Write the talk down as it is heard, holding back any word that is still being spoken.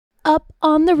Up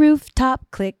on the rooftop,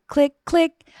 click, click,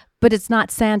 click. But it's not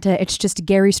Santa, it's just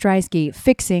Gary Striesky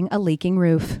fixing a leaking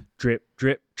roof. Drip,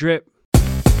 drip, drip.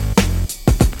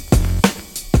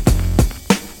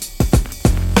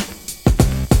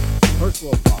 First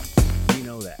world problems. We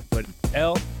know that. But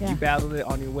Elle, you battled it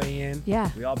on your way in. Yeah.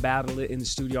 We all battled it in the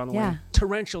studio on the way in.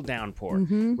 Torrential downpour.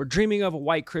 Mm-hmm. We're dreaming of a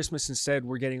white Christmas. Instead,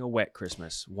 we're getting a wet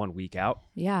Christmas 1 week out.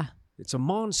 Yeah. It's a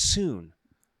monsoon.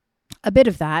 A bit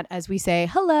of that as we say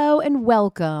hello and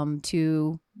welcome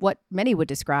to what many would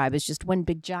describe as just one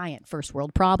big giant first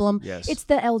world problem. Yes. It's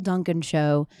the Elle Duncan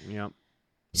Show. Yep.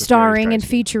 Starring and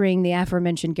featuring the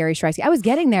aforementioned Gary Striesky. I was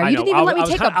getting there. You didn't even let me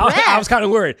take a breath. I was kind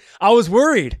of worried. I was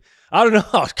don't know.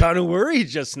 I was kind of worried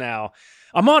just now.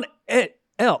 I'm on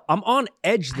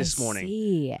edge this morning.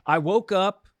 See. I woke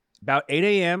up about 8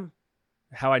 a.m.,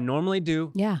 how I normally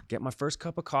do. Yeah. Get my first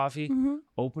cup of coffee,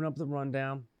 open up the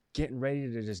rundown, getting ready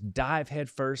to just dive head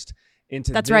first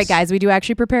into That's right, guys. We do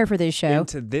actually prepare for this show.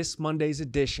 Into this Monday's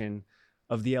edition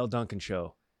of the Elle Duncan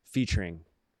Show featuring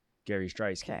Gary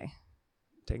Striesky. Okay.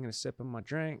 Taking a sip of my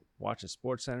drink, watching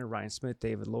SportsCenter, Ryan Smith,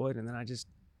 David Lloyd, and then I just,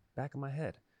 back of my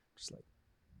head, just like.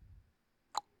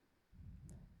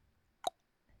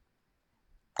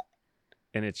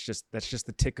 And that's just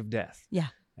the tick of death. Yeah.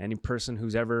 Any person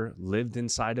who's ever lived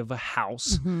inside of a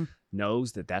house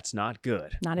knows that that's not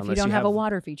good. Not if you don't have a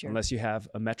water feature. Unless you have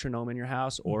a metronome in your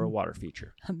house or a water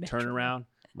feature. Turn around,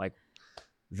 like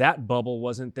that bubble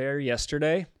wasn't there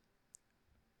yesterday.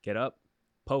 Get up,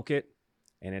 poke it,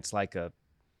 and it's like a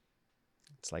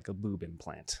boob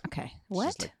implant. Okay. It's What?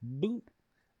 just like boop.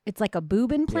 It's like a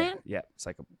boob implant? Yeah. It's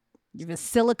like a. You have a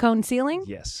silicone ceiling?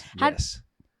 Yes. Yes.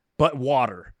 But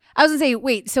water. I was going to say,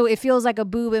 wait, so it feels like a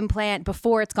boob implant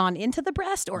before it's gone into the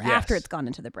breast or after it's gone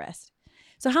into the breast?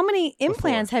 So how many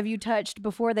implants have you touched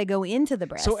before they go into the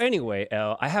breast? So anyway,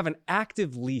 Elle, I have an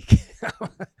active leak.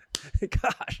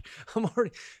 Gosh,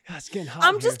 it's getting hot.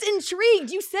 I'm just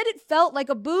intrigued. You said it felt like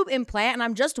a boob implant, and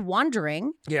I'm just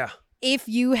wondering if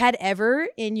you had ever,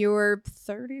 in your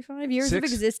 35 years of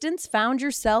existence, found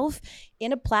yourself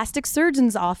in a plastic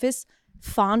surgeon's office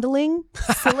fondling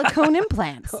silicone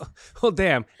implants. Well,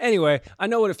 damn. Anyway, I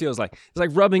know what it feels like. It's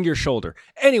like rubbing your shoulder.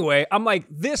 Anyway, I'm like,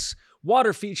 this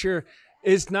water feature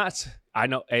is not. I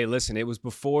know. Hey, listen, it was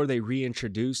before they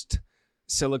reintroduced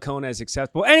silicone as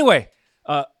acceptable. Anyway,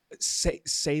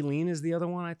 saline is the other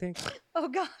one, I think. Oh,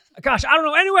 God. Gosh, I don't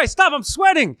know. Anyway, stop. I'm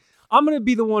sweating. I'm going to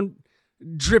be the one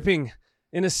dripping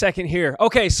in a second here.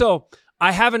 Okay, so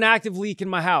I have an active leak in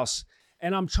my house,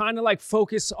 and I'm trying to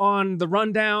focus on the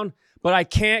rundown, but I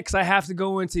can't because I have to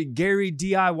go into Gary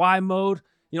DIY mode.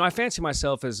 You know, I fancy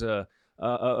myself as a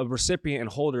recipient and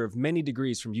holder of many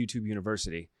degrees from YouTube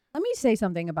University. Let me say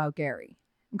something about Gary.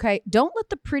 Okay, don't let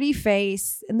the pretty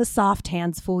face and the soft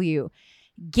hands fool you.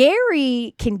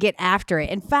 Gary can get after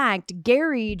it. In fact,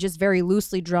 Gary just very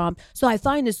loosely drummed. So I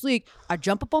find this leak. I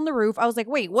jump up on the roof. I was like,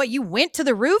 wait, what? You went to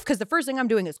the roof? Because the first thing I'm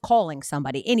doing is calling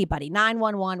somebody, anybody,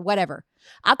 911, whatever.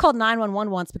 I called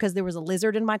 911 once because there was a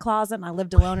lizard in my closet and I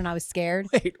lived alone and I was scared.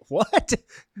 Wait, what?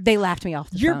 They laughed me off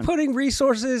the phone. You're putting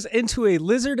resources into a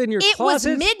lizard in your closet?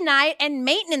 It was midnight and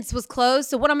maintenance was closed.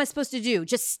 So what am I supposed to do?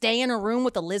 Just stay in a room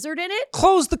with a lizard in it?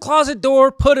 Close the closet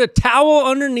door, put a towel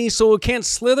underneath so it can't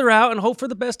slither out, and hope for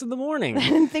the best in the morning. I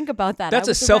didn't think about that. That's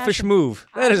a selfish move.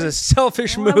 That is a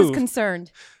selfish move. I was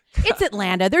concerned. It's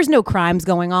Atlanta. There's no crimes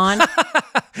going on.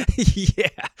 Yeah.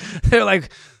 They're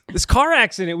like, this car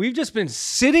accident, we've just been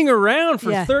sitting around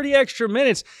for 30 extra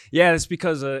minutes. Yeah, it's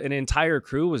because an entire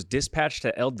crew was dispatched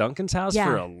to Elle Duncan's house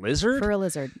for a lizard? For a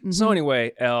lizard. Mm-hmm. So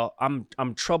anyway, Elle, I'm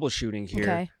troubleshooting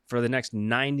here for the next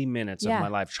 90 minutes of my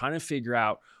life, trying to figure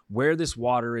out where this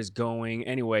water is going.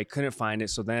 Anyway, couldn't find it.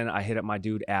 So then I hit up my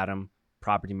dude, Adam,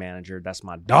 property manager. That's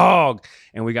my dog.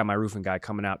 And we got my roofing guy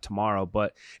coming out tomorrow.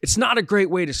 But it's not a great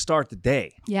way to start the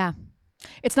day. Yeah.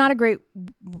 It's not a great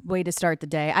way to start the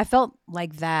day. I felt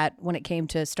like that when it came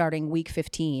to starting week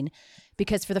 15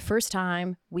 because for the first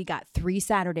time, we got 3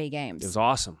 Saturday games. It was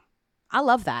awesome. I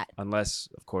love that. Unless,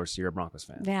 of course, you're a Broncos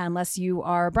fan. Yeah, unless you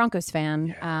are a Broncos fan.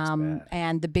 Yeah,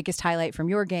 and the biggest highlight from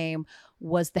your game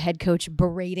was the head coach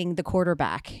berating the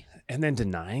quarterback. And then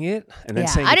denying it? And then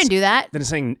saying I didn't do that. Then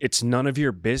saying it's none of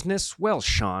your business? Well,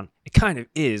 Sean, it kind of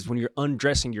is when you're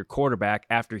undressing your quarterback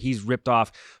after he's ripped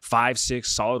off 5-6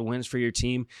 solid wins for your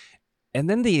team. And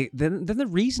then the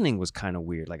reasoning was kind of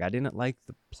weird. Like I didn't like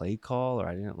the play call or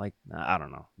I didn't like, I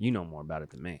don't know. You know more about it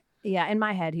than me. Yeah, in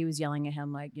my head, he was yelling at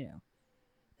him like,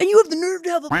 and you have the nerve to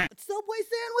have a Subway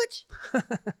sandwich?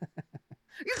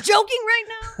 You're joking right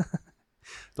now?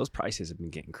 Those prices have been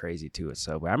getting crazy too at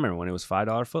Subway. I remember when it was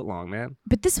 $5 foot long, man.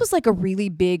 But this was like a really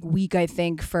big week, I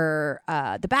think, for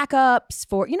the backups.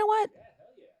 For you know what?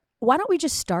 Why don't we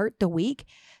just start the week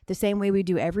the same way we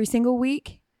do every single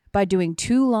week by doing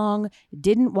too long,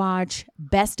 didn't watch,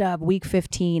 best of week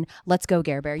 15. Let's go,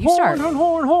 Gare Bear. You start.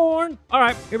 Horn. All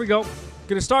right, here we go.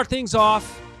 Gonna start things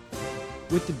off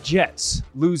with the Jets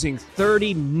losing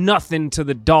 30-0 to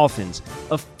the Dolphins,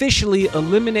 officially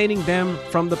eliminating them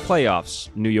from the playoffs,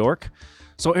 New York.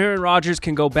 So Aaron Rodgers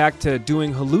can go back to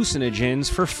doing hallucinogens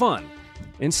for fun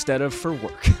instead of for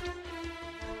work.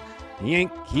 He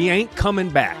ain't coming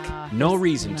back. No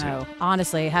reason to.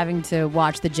 Honestly, having to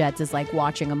watch the Jets is like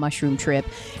watching a mushroom trip.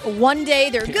 One day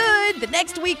they're good, the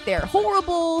next week they're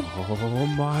horrible. Oh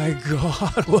my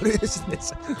God, what is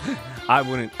this?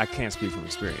 I can't speak from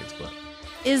experience, but.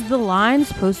 Is the line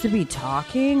supposed to be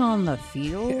talking on the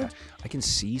field? Yeah, I can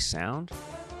see sound.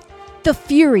 The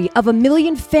fury of a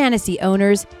million fantasy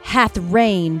owners hath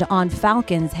reigned on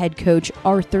Falcons head coach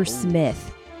Arthur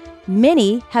Smith.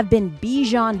 Many have been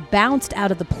Bijan bounced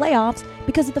out of the playoffs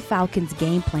because of the Falcons'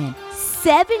 game plan.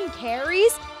 7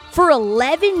 carries for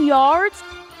 11 yards,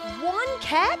 1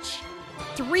 catch,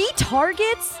 3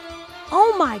 targets.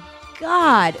 Oh my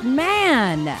God,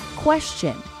 man.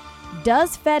 Question,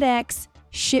 does FedEx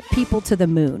ship people to the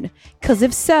moon? Because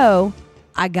if so,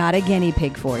 I got a guinea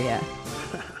pig for you.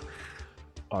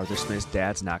 Arthur Smith's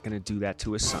dad's not going to do that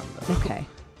to his son, though. Okay.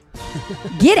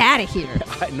 Get out of here.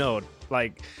 I know,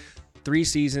 like 3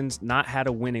 seasons, not had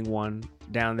a winning one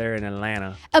down there in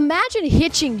Atlanta. Imagine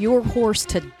hitching your horse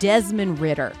to Desmond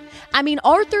Ridder. I mean,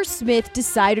 Arthur Smith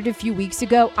decided a few weeks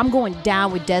ago, I'm going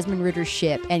down with Desmond Ridder's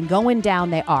ship, and going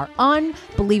down they are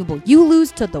unbelievable. You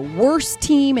lose to the worst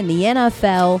team in the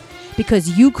NFL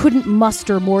because you couldn't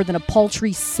muster more than a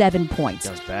paltry 7 points.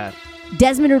 That was bad.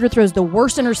 Desmond Ridder throws the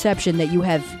worst interception that you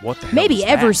have maybe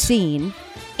ever seen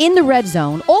in the red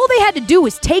zone. All they had to do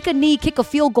was take a knee, kick a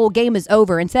field goal, game is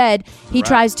over. Instead, he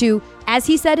tries to, as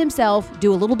he said himself,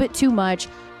 do a little bit too much,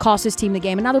 cost his team the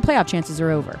game, and now their playoff chances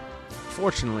are over.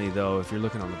 Fortunately, though, if you're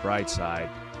looking on the bright side,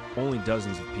 only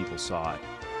dozens of people saw it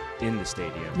in the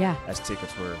stadium. Yeah. As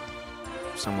tickets were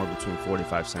somewhere between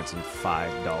 45 cents and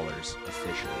 $5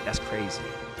 officially. That's crazy.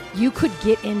 You could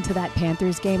get into that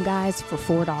Panthers game, guys, for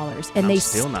 $4, and I'm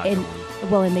still not going.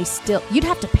 Well, and they still, you'd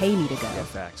have to pay me to go. Yeah,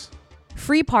 facts.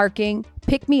 Free parking,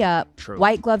 pick me up, True.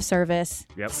 white glove service,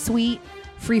 Yep. sweet,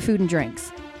 free food and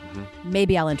drinks. Mm-hmm.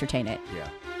 Maybe I'll entertain it. Yeah.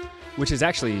 Which is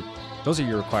actually, those are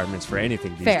your requirements for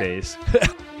anything these Fair. days.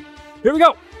 Here we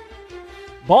go.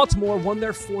 Baltimore won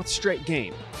their 4th straight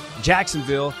game.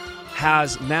 Jacksonville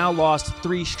has now lost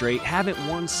 3 straight, haven't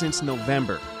won since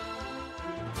November.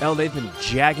 Hell, they've been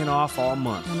jagging off all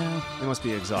month. I know. They must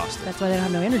be exhausted. That's why they don't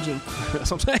have no energy.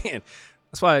 That's what I'm saying.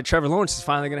 That's why Trevor Lawrence is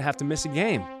finally going to have to miss a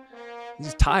game. He's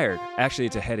just tired. Actually,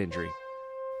 it's a head injury.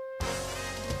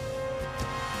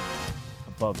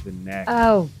 Above the neck.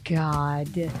 Oh,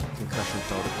 God. Concussion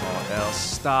protocol. L,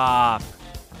 stop.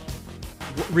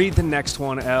 Read the next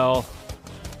one, L.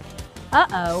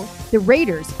 Uh-oh. The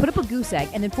Raiders put up a goose egg,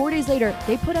 and then 4 days later,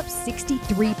 they put up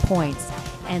 63 points.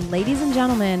 And ladies and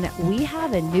gentlemen, we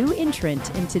have a new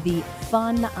entrant into the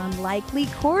fun, unlikely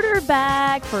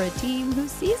quarterback for a team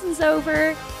whose season's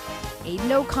over.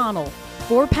 Aiden O'Connell,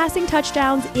 4 passing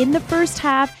touchdowns in the first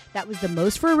half. That was the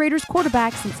most for a Raiders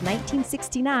quarterback since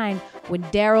 1969 when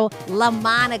Daryl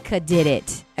LaMonica did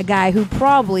it. A guy who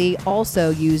probably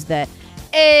also used the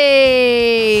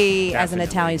 "ay" as an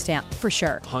Italian stamp, for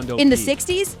sure. Hundo in the P.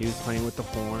 60s? He was playing with the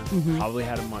horn, probably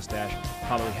had a mustache,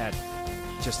 probably had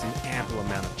just an ample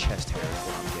amount of chest hair, is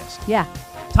what I'm guessing. Yeah.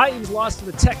 Titans lost to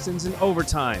the Texans in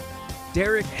overtime.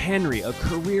 Derrick Henry, a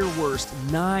career worst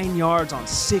 9 yards on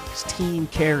 16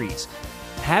 carries.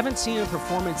 Haven't seen a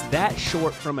performance that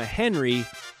short from a Henry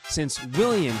since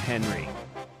William Henry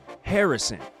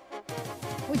Harrison.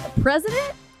 Wait, the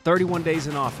president? 31 days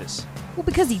in office. Well,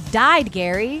 because he died,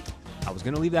 Gary. I was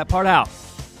going to leave that part out.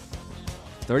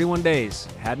 31 days,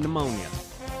 had pneumonia.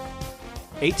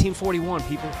 1841,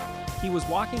 people. He was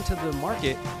walking to the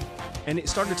market, and it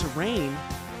started to rain,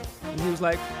 and he was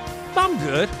like, I'm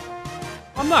good.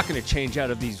 I'm not going to change out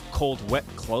of these cold, wet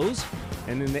clothes.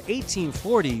 And in the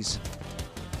 1840s,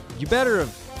 you better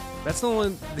have, that's the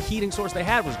only, the heating source they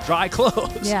had was dry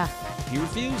clothes. Yeah. He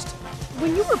refused.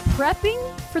 When you were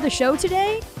prepping for the show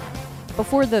today,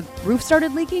 before the roof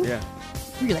started leaking, Yeah.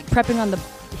 were you like prepping on the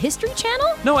History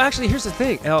Channel? No, actually, here's the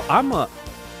thing. El,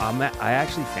 I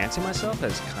actually fancy myself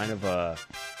as kind of a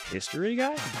history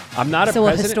guy. I'm not a So a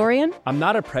president. historian? I'm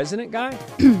not a president guy,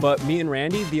 but me and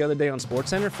Randy the other day on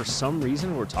SportsCenter, for some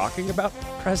reason, were talking about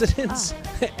presidents,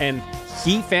 and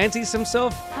he fancies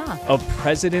himself a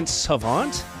president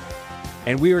savant.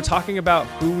 And we were talking about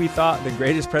who we thought the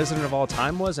greatest president of all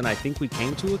time was, and I think we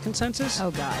came to a consensus.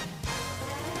 Oh, God.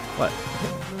 What?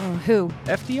 Who?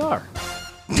 FDR.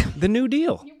 The New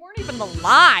Deal. You weren't even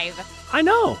alive. I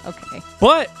know. Okay.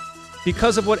 But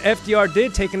because of what FDR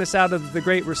did, taking us out of the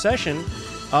Great Depression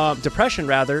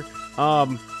rather,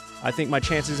 I think my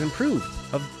chances improved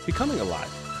of becoming alive.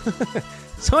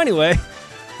 So anyway,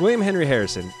 William Henry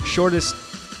Harrison, shortest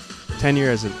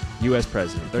tenure as a U.S.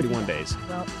 president, 31 days.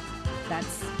 Well,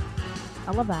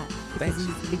 I love that. Thanks.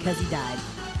 Because he died.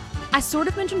 I sort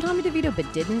of mentioned Tommy DeVito,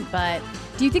 but didn't. But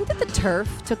do you think that the turf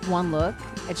took one look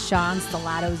at Sean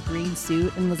Stelato's green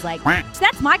suit and was like,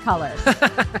 that's my color?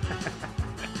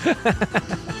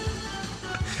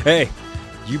 Hey,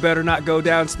 you better not go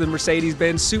down to the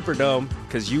Mercedes-Benz Superdome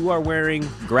because you are wearing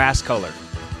grass color.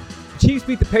 Chiefs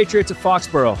beat the Patriots at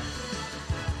Foxborough.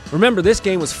 Remember, this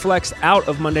game was flexed out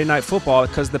of Monday Night Football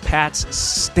because the Pats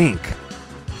stink.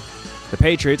 The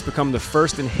Patriots become the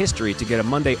first in history to get a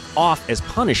Monday off as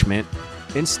punishment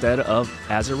instead of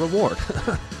as a reward.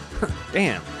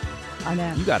 Damn. I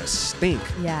know. You gotta stink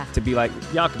to be like,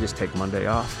 y'all can just take Monday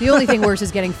off. The only thing worse is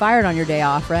getting fired on your day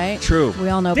off, right? True. We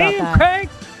all know about Damn, that. Craig,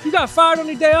 you got fired on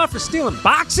your day off for stealing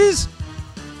boxes?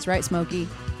 That's right, Smokey.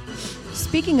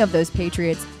 Speaking of those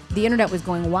Patriots, the internet was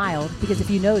going wild because if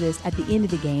you noticed, at the end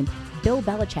of the game, Bill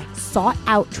Belichick sought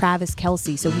out Travis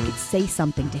Kelce so he could say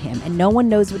something to him, and no one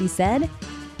knows what he said.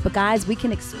 But guys, we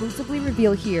can exclusively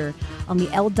reveal here on the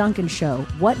Elle Duncan Show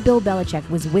what Bill Belichick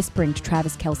was whispering to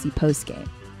Travis Kelce postgame.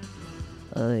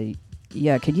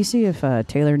 Yeah, could you see if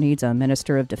Taylor needs a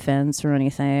minister of defense or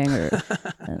anything? Or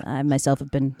I myself have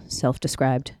been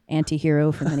self-described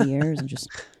anti-hero for many years, and just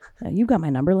you got my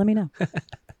number. Let me know.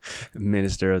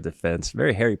 Minister of Defense.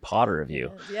 Very Harry Potter of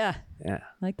you. Yeah.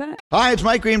 Like that. Hi, it's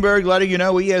Mike Greenberg letting you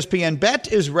know ESPN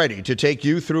Bet is ready to take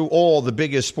you through all the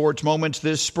biggest sports moments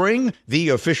this spring. The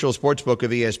official sportsbook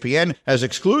of ESPN has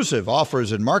exclusive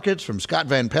offers and markets from Scott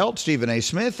Van Pelt, Stephen A.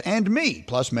 Smith, and me,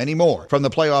 plus many more. From the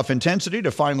playoff intensity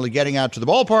to finally getting out to the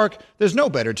ballpark, there's no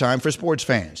better time for sports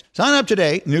fans. Sign up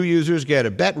today. New users get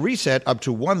a bet reset up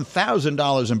to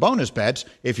 $1,000 in bonus bets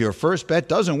if your first bet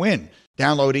doesn't win.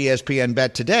 Download ESPN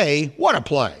Bet today. What a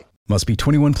play. Must be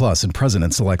 21 plus and present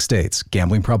in select states.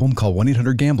 Gambling problem? Call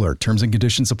 1-800-GAMBLER. Terms and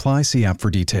conditions apply. See app for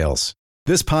details.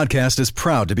 This podcast is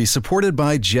proud to be supported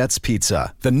by Jets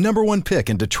Pizza, the #1 pick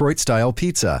in Detroit-style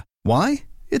pizza. Why?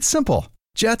 It's simple.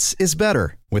 Jets is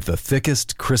better. With the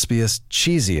thickest, crispiest,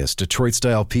 cheesiest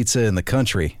Detroit-style pizza in the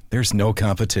country, there's no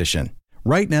competition.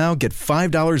 Right now, get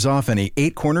 $5 off any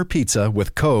 8-corner pizza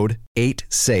with code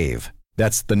 8SAVE.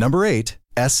 That's the number 8,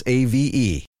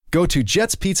 SAVE. Go to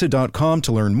jetspizza.com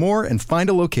to learn more and find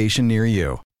a location near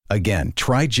you. Again,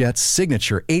 try Jet's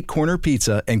signature 8-corner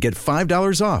pizza and get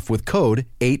 $5 off with code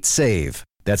 8SAVE.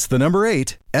 That's the number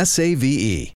 8,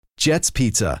 SAVE. Jet's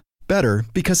Pizza. Better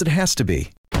because it has to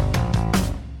be.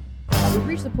 We've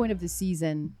reached the point of the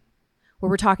season where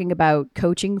we're talking about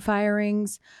coaching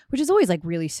firings, which is always like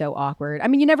really so awkward. I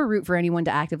mean, you never root for anyone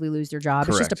to actively lose their job.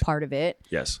 Correct. It's just a part of it.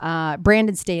 Yes.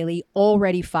 Brandon Staley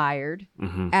already fired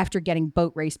after getting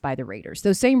boat raced by the Raiders.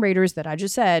 Those same Raiders that I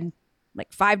just said,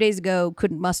 like 5 days ago,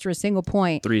 couldn't muster a single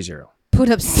point. 3-0.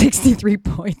 Put up 63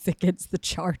 points against the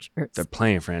Chargers. They're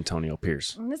playing for Antonio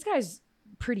Pierce. And this guy's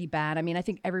pretty bad. I mean, I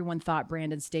think everyone thought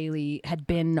Brandon Staley had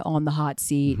been on the hot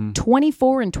seat.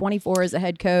 24-24 as a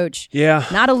head coach. Yeah.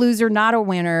 Not a loser, not a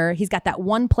winner. He's got that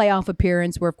one playoff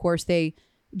appearance where, of course, they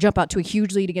jump out to a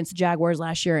huge lead against the Jaguars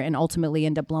last year and ultimately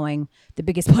end up blowing the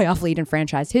biggest playoff lead in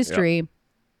franchise history. Yep.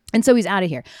 And so he's out of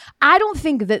here. I don't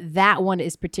think that one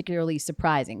is particularly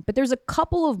surprising, but there's a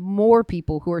couple of more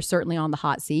people who are certainly on the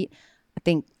hot seat. I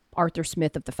think Arthur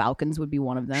Smith of the Falcons would be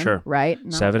one of them. Sure. Right?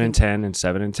 7-10 and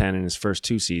 7-10 in his first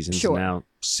 2 seasons. Sure. Now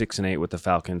 6-8 with the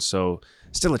Falcons. So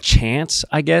still a chance,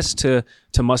 I guess, to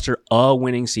muster a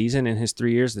winning season in his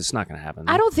 3 years. That's not going to happen.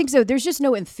 I don't think so. There's just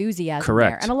no enthusiasm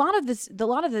Correct. there. And a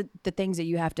lot of the things that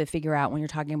you have to figure out when you're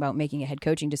talking about making a head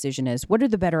coaching decision is what are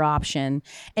the better option?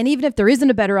 And even if there isn't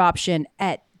a better option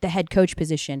at the head coach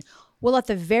position, well, at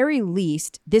the very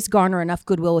least, this garner enough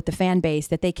goodwill with the fan base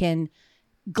that they can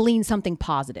glean something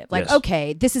positive. Like, yes.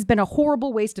 Okay, this has been a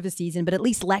horrible waste of a season, but at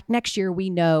least next year we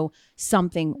know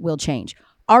something will change.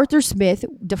 Arthur Smith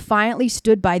defiantly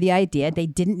stood by the idea they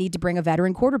didn't need to bring a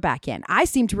veteran quarterback in. I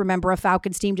seem to remember a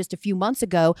Falcons team just a few months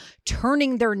ago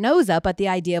turning their nose up at the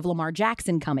idea of Lamar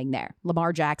Jackson coming there.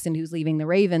 Lamar Jackson, who's leaving the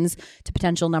Ravens to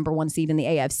potential #1 seed in the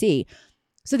AFC.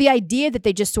 So the idea that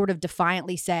they just sort of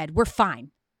defiantly said, we're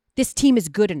fine. This team is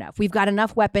good enough. We've got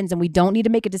enough weapons and we don't need to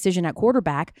make a decision at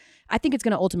quarterback. I think it's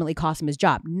going to ultimately cost him his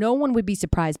job. No one would be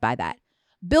surprised by that.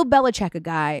 Bill Belichick, a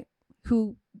guy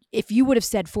who, if you would have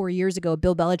said 4 years ago,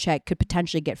 Bill Belichick could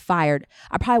potentially get fired,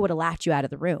 I probably would have laughed you out of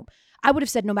the room. I would have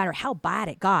said no matter how bad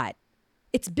it got,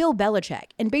 it's Bill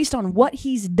Belichick. And based on what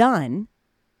he's done,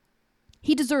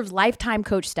 he deserves lifetime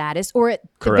coach status, or at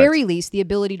the very least, the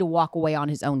ability to walk away on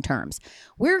his own terms.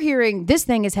 We're hearing this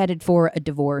thing is headed for a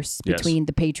divorce between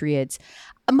the Patriots.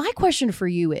 My question for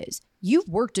you is, you've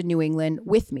worked in New England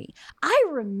with me. I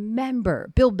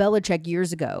remember Bill Belichick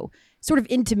years ago sort of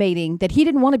intimating that he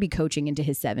didn't want to be coaching into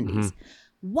his 70s.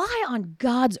 Why on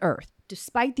God's earth,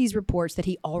 despite these reports that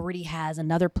he already has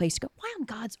another place to go, why on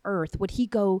God's earth would he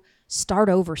go start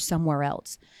over somewhere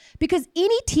else? Because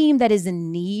any team that is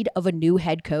in need of a new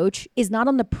head coach is not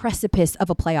on the precipice of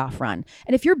a playoff run.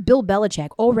 And if you're Bill Belichick,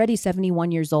 already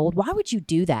 71 years old, why would you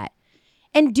do that?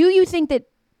 And do you think that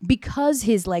because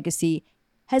his legacy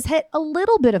has had a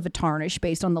little bit of a tarnish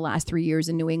based on the last 3 years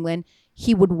in New England,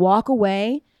 he would walk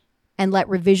away and let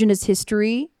revisionist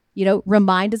history,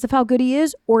 remind us of how good he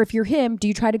is? Or if you're him, do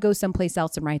you try to go someplace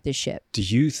else and right this ship? Do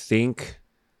you think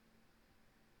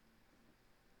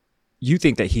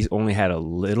that he's only had a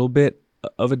little bit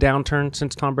of a downturn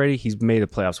since Tom Brady? He's made the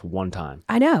playoffs one time.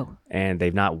 I know. And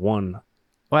they've not won.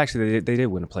 Well, actually, they did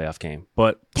win a playoff game.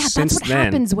 But that's since what then,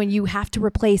 happens when you have to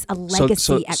replace a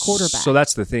legacy at quarterback. So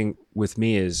that's the thing with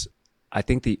me is I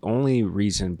think the only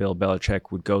reason Bill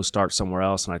Belichick would go start somewhere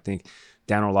else, and I think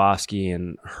Dan Orlovsky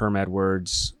and Herm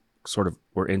Edwards sort of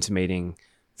were intimating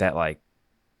that like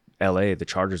LA, the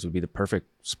Chargers would be the perfect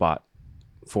spot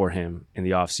for him in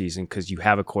the offseason because you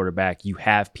have a quarterback, you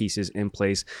have pieces in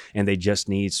place, and they just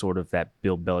need sort of that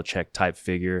Bill Belichick type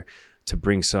figure to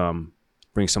bring some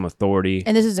authority.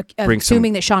 And this is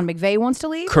assuming that Sean McVay wants to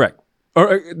leave? Correct.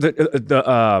 Or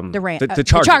the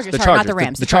Chargers. The Chargers, not the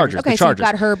Rams. The Chargers. Okay, so you've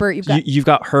got Herbert. You've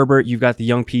got Herbert. You've got the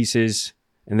young pieces,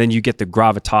 and then you get the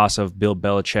gravitas of Bill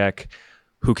Belichick,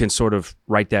 who can sort of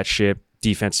right that ship,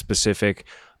 defense specific.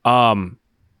 I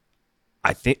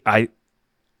think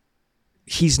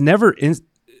he's never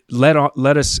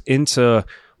let us into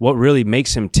what really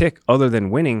makes him tick other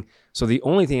than winning. So the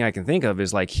only thing I can think of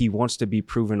is like he wants to be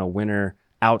proven a winner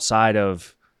outside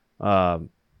of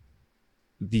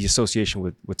the association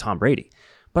with Tom Brady.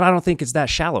 But I don't think it's that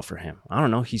shallow for him. I don't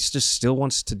know. He just still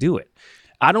wants to do it.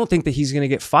 I don't think that he's going to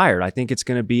get fired. I think it's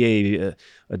going to be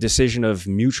a decision of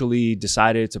mutually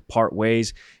decided to part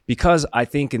ways because I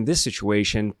think in this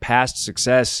situation, past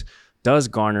success does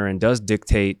garner and does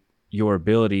dictate your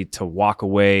ability to walk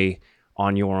away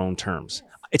on your own terms.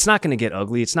 It's not going to get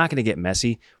ugly. It's not going to get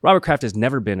messy. Robert Kraft has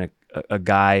never been a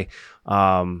guy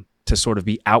to sort of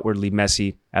be outwardly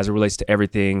messy as it relates to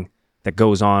everything that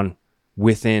goes on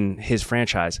within his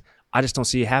franchise. I just don't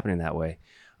see it happening that way.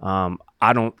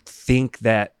 I don't think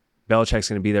that Belichick's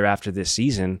going to be there after this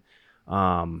season.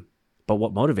 But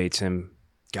what motivates him,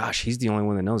 gosh, he's the only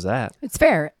one that knows that. It's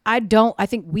fair. I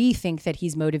think we think that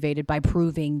he's motivated by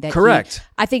proving that. Correct.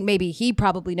 I think maybe he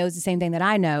probably knows the same thing that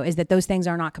I know is that those things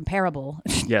are not comparable.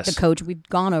 Yes. The coach, we've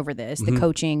gone over this, the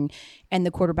coaching and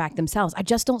the quarterback themselves. I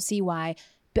just don't see why.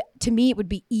 But to me, it would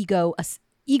be ego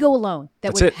alone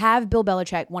that would have Bill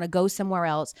Belichick want to go somewhere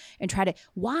else and try to.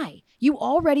 Why? You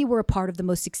already were a part of the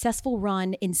most successful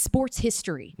run in sports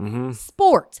history.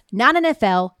 Sports, not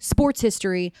NFL, sports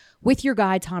history with your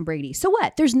guy, Tom Brady. So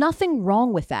what? There's nothing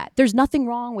wrong with that. There's nothing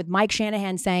wrong with Mike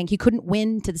Shanahan saying he couldn't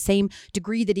win to the same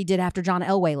degree that he did after John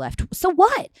Elway left. So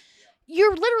what?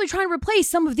 You're literally trying to replace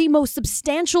some of the most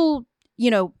substantial,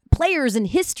 players in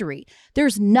history.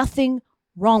 There's nothing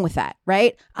wrong with that,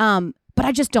 right? But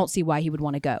I just don't see why he would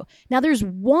want to go. Now, there's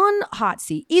one hot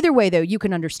seat. Either way, though, you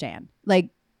can understand. Like,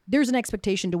 there's an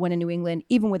expectation to win in New England,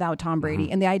 even without Tom Brady.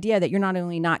 And the idea that you're not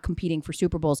only not competing for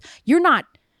Super Bowls, you're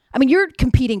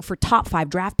competing for top 5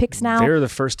 draft picks now. They're the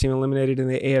first team eliminated in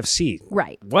the AFC.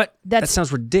 Right. What? That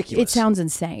sounds ridiculous. It sounds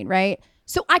insane, right?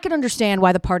 So I could understand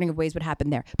why the parting of ways would happen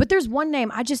there. But there's one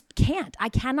name I just can't. I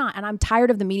cannot. And I'm tired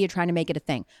of the media trying to make it a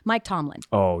thing. Mike Tomlin.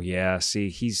 Oh, yeah. See,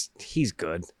 he's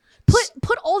good.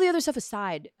 Put all the other stuff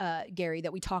aside, Gary,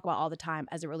 that we talk about all the time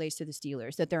as it relates to the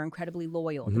Steelers, that they're incredibly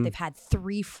loyal, that they've had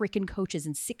 3 freaking coaches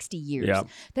in 60 years,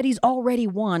 that he's already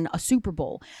won a Super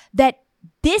Bowl, that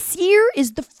this year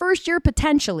is the first year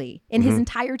potentially in his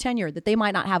entire tenure that they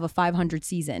might not have a 500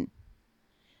 season.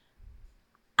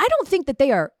 I don't think that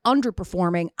they are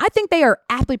underperforming. I think they are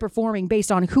aptly performing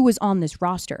based on who is on this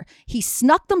roster. He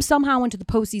snuck them somehow into the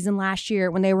postseason last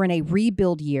year when they were in a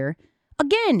rebuild year.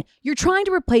 Again, you're trying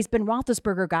to replace Ben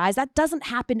Roethlisberger, guys. That doesn't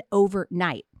happen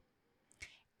overnight.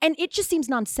 And it just seems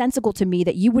nonsensical to me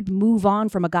that you would move on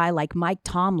from a guy like Mike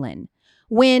Tomlin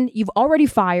when you've already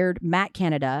fired Matt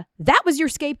Canada. That was your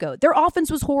scapegoat. Their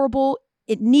offense was horrible.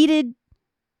 It needed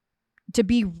to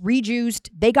be rejuiced.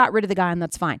 They got rid of the guy, and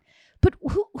that's fine. But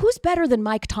who's better than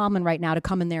Mike Tomlin right now to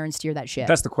come in there and steer that ship?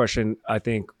 That's the question. I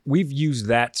think we've used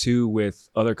that too with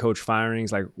other coach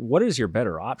firings. Like, what is your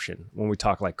better option when we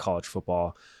talk like college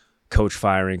football coach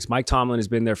firings? Mike Tomlin has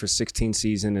been there for 16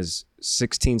 seasons,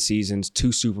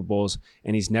 2 Super Bowls,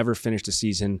 and he's never finished a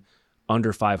season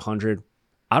under 500.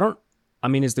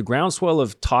 Is the groundswell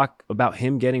of talk about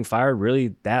him getting fired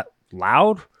really that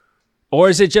loud? Or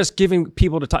is it just giving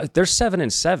people to talk? They're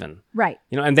 7-7. Right.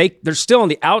 And they're still on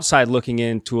the outside looking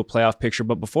into a playoff picture.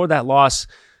 But before that loss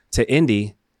to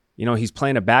Indy, he's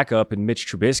playing a backup in Mitch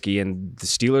Trubisky, and the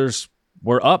Steelers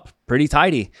were up pretty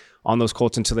tidy on those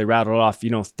Colts until they rattled off,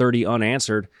 30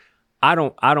 unanswered. I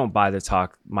don't buy the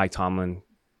talk Mike Tomlin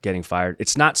getting fired.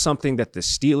 It's not something that the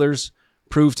Steelers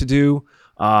proved to do.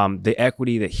 The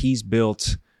equity that he's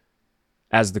built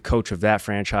as the coach of that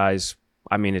franchise,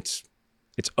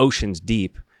 it's oceans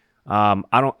deep.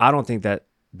 I don't think that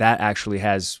actually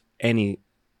has any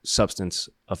substance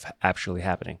of actually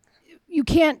happening. You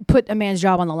can't put a man's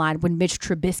job on the line when Mitch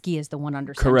Trubisky is the one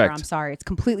under center. Correct. I'm sorry. It's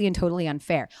completely and totally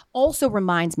unfair. Also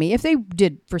reminds me, if they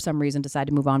did for some reason decide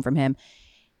to move on from him,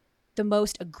 the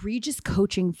most egregious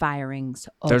coaching firings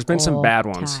of There's been some all bad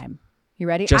ones. time. You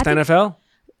ready? Just NFL?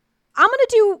 I'm going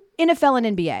to do NFL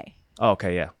and NBA. Oh,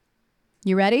 okay, yeah.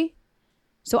 You ready?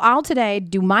 So I'll today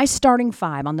do my starting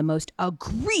 5 on the most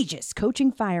egregious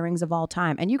coaching firings of all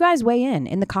time. And you guys weigh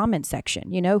in the comment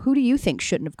section. Who do you think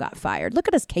shouldn't have got fired? Look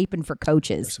at us caping for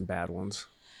coaches. There's some bad ones.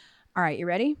 All right, you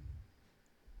ready?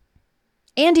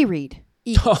 Andy Reid,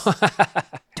 Eagles,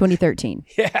 2013.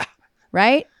 Yeah.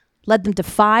 Right? Led them to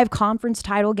 5 conference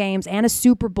title games and a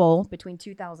Super Bowl between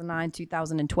 2009 and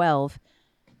 2012.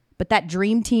 But that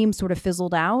dream team sort of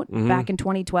fizzled out. Back in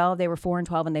 2012, they were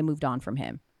 4-12 and they moved on from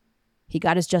him. He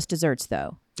got his just desserts,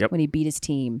 though, when he beat his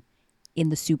team in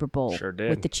the Super Bowl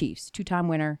with the Chiefs. 2-time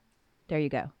winner. There you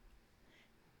go.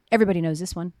 Everybody knows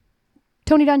this one.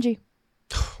 Tony Dungy.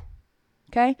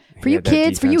 Okay? For you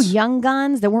kids, for you young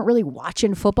guns that weren't really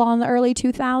watching football in the early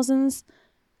 2000s,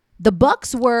 the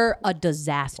Bucks were a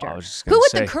disaster. Well,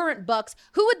 the current Bucks,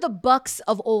 who would the Bucks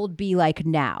of old be like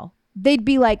now? They'd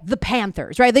be like the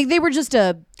Panthers, right? They were just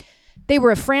they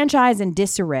were a franchise in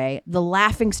disarray, the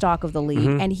laughingstock of the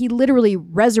league, and he literally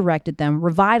resurrected them,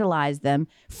 revitalized them,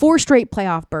 4 straight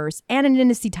playoff bursts, and an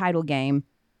NFC title game,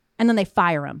 and then they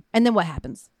fire him. And then what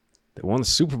happens? They won the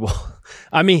Super Bowl.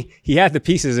 He had the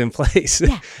pieces in place.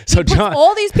 Yeah. So he puts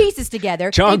all these pieces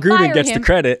together. John Gruden gets the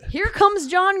credit. Here comes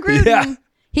John Gruden. Yeah.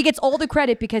 He gets all the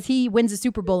credit because he wins the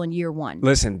Super Bowl in year 1.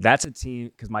 Listen, that's a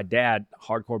team, because my dad,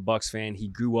 hardcore Bucks fan, he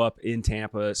grew up in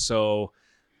Tampa. So,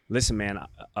 listen, man,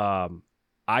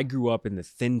 I grew up in the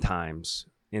thin times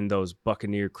in those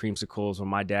Buccaneer creamsicles when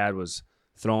my dad was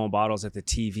throwing bottles at the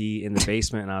TV in the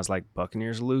basement, and I was like,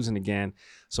 Buccaneers are losing again.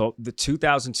 So the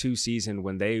 2002 season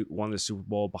when they won the Super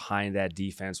Bowl behind that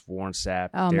defense, Warren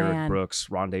Sapp, Derek Brooks,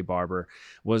 Rondé Barber,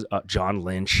 was John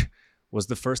Lynch, was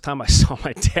the first time I saw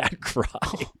my dad cry.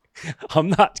 I'm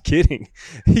not kidding.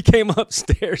 He came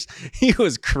upstairs. He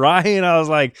was crying. I was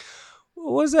like,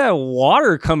 what was that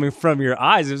water coming from your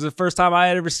eyes? It was the first time I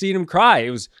had ever seen him cry.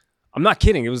 I'm not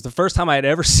kidding. It was the first time I had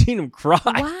ever seen him cry.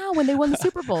 Wow, when they won the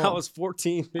Super Bowl. I was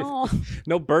 14.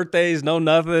 No birthdays, no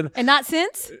nothing. And not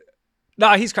since?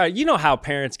 No, he's crying. You know how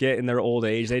parents get in their old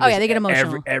age. They get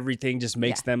emotional. Everything just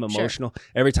makes them emotional. Sure.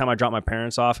 Every time I drop my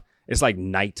parents off, it's like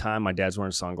nighttime. My dad's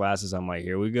wearing sunglasses. I'm like,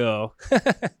 here we go.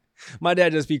 My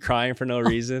dad just be crying for no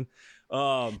reason.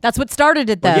 That's what started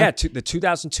it, though. Yeah, the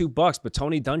 2002 Bucks. But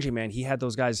Tony Dungy, man, he had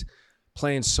those guys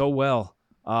playing so well.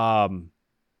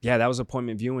 Yeah, that was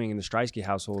appointment viewing in the Streisky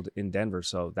household in Denver,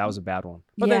 so that was a bad one.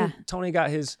 But then Tony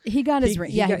got his... He got his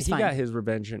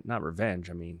revenge. Not revenge.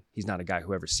 He's not a guy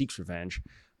who ever seeks revenge,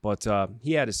 but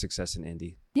he had his success in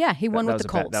Indy. Yeah, he won with the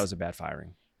Colts. That was a bad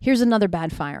firing. Here's another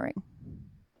bad firing.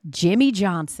 Jimmy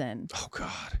Johnson. Oh,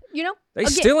 God. They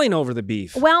still ain't over the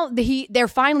beef. Well, they're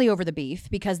finally over the beef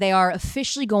because they are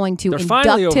officially going to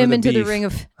induct him into the ring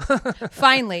of...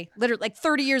 finally, literally like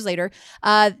 30 years later,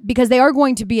 because they are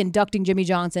going to be inducting Jimmy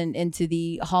Johnson into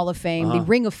the Hall of Fame, the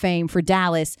Ring of Fame for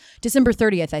Dallas, December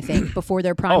 30th, I think, before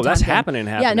their prime time. Oh, that's game. happening.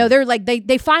 Yeah, no, they're like,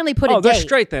 they finally put a date. Oh, they're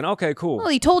straight then. Okay, cool. Well,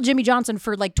 he told Jimmy Johnson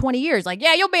for like 20 years, like,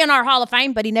 yeah, you'll be in our Hall of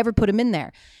Fame, but he never put him in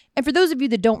there. And for those of you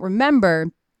that don't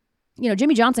remember...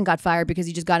 Jimmy Johnson got fired because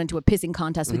he just got into a pissing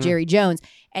contest with Jerry Jones.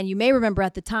 And you may remember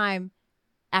at the time,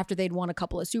 after they'd won a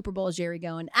couple of Super Bowls, Jerry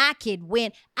going, I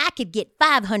could get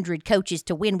 500 coaches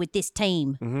to win with this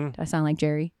team. Do I sound like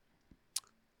Jerry?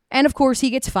 And of course, he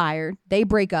gets fired. They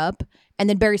break up. And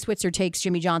then Barry Switzer takes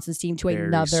Jimmy Johnson's team to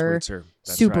another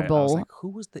Super Bowl. I was like, who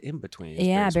was the in-between?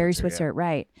 Yeah, Barry Switzer,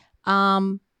 right.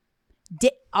 I'll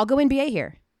go NBA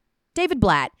here. David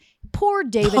Blatt. Poor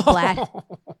David Blatt.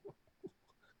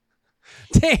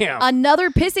 Damn. Another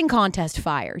pissing contest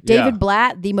fire. David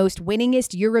Blatt, the most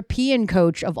winningest European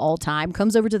coach of all time,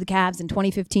 comes over to the Cavs in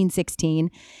 2015-16.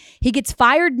 He gets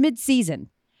fired mid-season.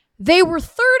 They were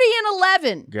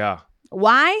 30-11. Yeah.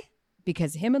 Why?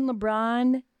 Because him and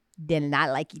LeBron did not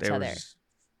like each other.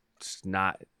 It's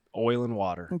not oil and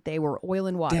water. They were oil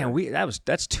and water. Damn,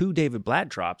 that's 2 David Blatt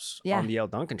drops on the El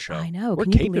Duncan show. I know. We're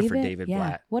Can you caping believe for it? David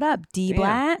Blatt. What up, D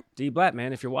Blatt? D Blatt,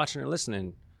 man. If you're watching or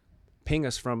listening, ping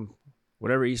us from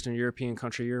whatever Eastern European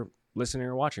country you're listening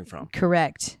or watching from.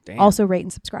 Correct. Damn. Also rate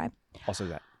and subscribe. Also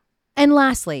that. And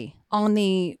lastly, on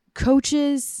the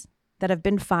coaches that have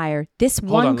been fired, this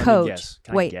Hold one on, let me coach. guess.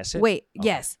 Can I guess it? Wait. Okay.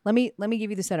 Yes. Let me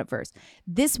give you the setup first.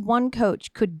 This one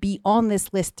coach could be on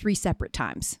this list 3 separate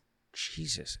times.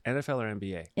 Jesus. NFL or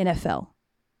NBA? NFL.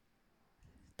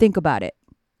 Think about it.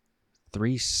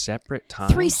 3 separate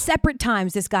times? 3 separate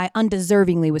times this guy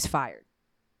undeservingly was fired.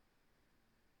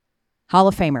 Hall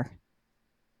of Famer.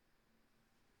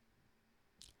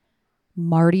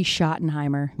 Marty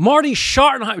Schottenheimer. Marty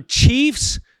Schottenheimer.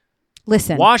 Chiefs?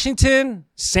 Listen. Washington?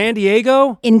 San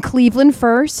Diego? In Cleveland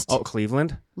first. Oh,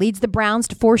 Cleveland. Leads the Browns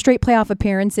to 4 straight playoff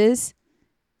appearances.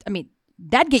 I mean,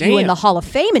 that'd get you in the Hall of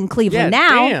Fame in Cleveland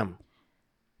now. Damn.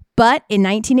 But in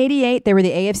 1988, they were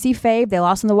the AFC fave. They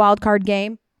lost in the wild card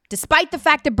game. Despite the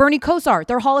fact that Bernie Kosar,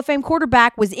 their Hall of Fame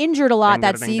quarterback, was injured a lot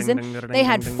that season. They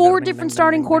had 4 different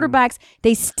starting quarterbacks.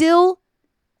 They still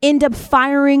end up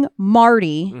firing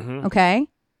Marty, okay?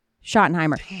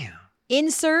 Schottenheimer. Damn.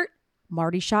 Insert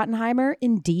Marty Schottenheimer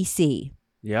in D.C.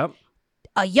 Yep.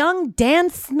 A young Dan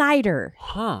Snyder,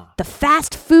 Huh. the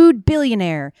fast food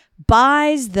billionaire,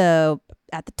 buys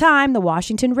at the time, the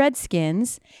Washington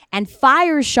Redskins and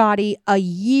fires Schotty a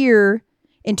year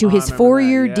into his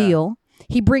 4-year deal.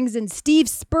 He brings in Steve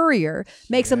Spurrier,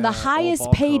 makes him the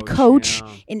highest paid coach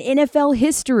in NFL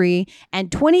history.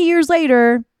 And 20 years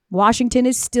later, Washington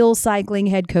is still cycling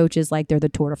head coaches like they're the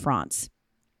Tour de France.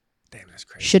 Damn, that's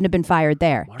crazy. Shouldn't have been fired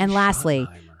there. Marty And lastly,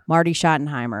 Marty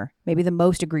Schottenheimer, maybe the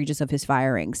most egregious of his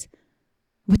firings,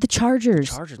 with the Chargers.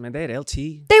 Chargers, man, they had LT.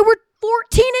 They were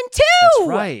 14-2. That's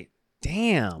right.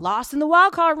 Damn. Lost in the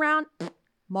wild card round.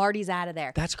 Marty's out of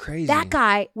there. That's crazy. That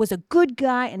guy was a good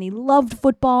guy and he loved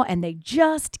football, and they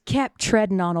just kept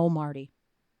treading on old Marty.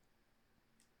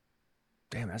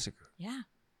 Damn, that's Yeah.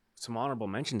 some honorable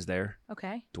mentions there.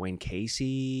 Okay. Dwayne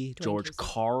Casey, George Casey.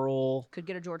 Carl, Could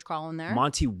get a George Carl in there.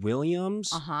 Monty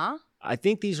Williams. Uh-huh. I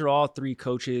think these are all 3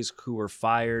 coaches who were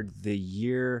fired the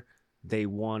year they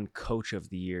won Coach of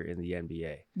the Year in the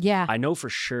NBA. Yeah. I know for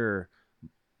sure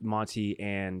Monty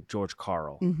and George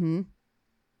Carl. Mm-hmm.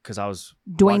 Because I was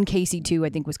Dwayne Casey, too, I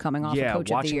think, was coming off of Coach of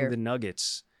the watching Year. the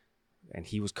Nuggets, and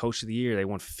he was Coach of the Year. They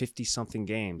won 50-something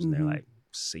games, and they're like,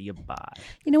 see you, bye.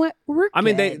 You know what? I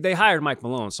mean, they hired Mike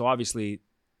Malone, so obviously,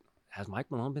 has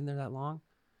Mike Malone been there that long?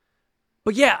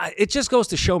 But yeah, it just goes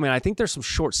to show, man, I think there's some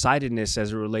short-sightedness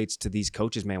as it relates to these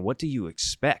coaches, man. What do you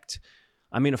expect?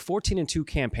 I mean, a 14-2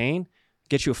 campaign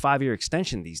gets you a 5-year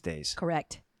extension these days.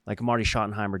 Correct. Like Marty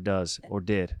Schottenheimer does or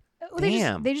did. Well,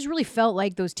 Damn. They just really felt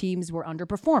like those teams were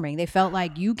underperforming. They felt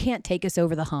like you can't take us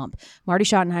over the hump. Marty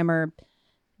Schottenheimer,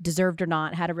 deserved or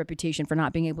not, had a reputation for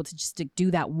not being able to just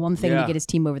do that one thing to get his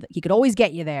team over. He could always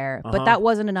get you there, but that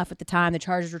wasn't enough at the time. The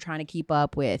Chargers were trying to keep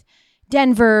up with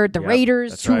Denver, the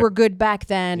Raiders, who were good back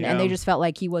then, and they just felt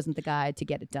like he wasn't the guy to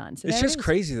get it done. So it's just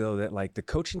crazy, though, that like the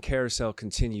coaching carousel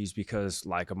continues because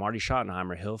like a Marty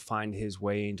Schottenheimer, he'll find his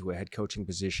way into a head coaching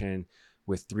position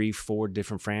with 3-4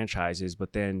 different franchises,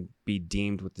 but then be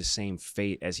deemed with the same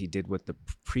fate as he did with the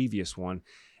previous one.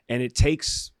 And it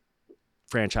takes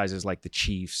franchises like the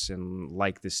Chiefs and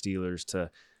like the Steelers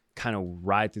to kind of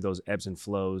ride through those ebbs and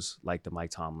flows like the Mike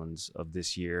Tomlins of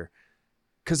this year.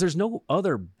 Because there's no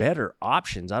other better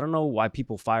options. I don't know why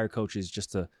people fire coaches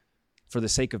just for the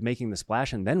sake of making the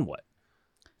splash, and then what?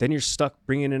 Then you're stuck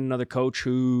bringing in another coach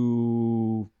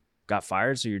who got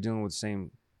fired, so you're dealing with the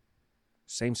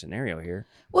same scenario here.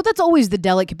 Well, that's always the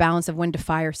delicate balance of when to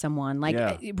fire someone.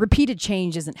 Like repeated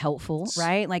change isn't helpful,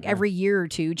 right? Like every year or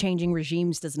two, changing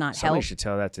regimes does not Somebody help. should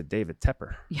tell that to David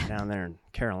Tepper down there in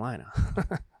Carolina.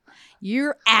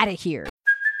 You're out of here.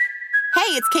 Hey,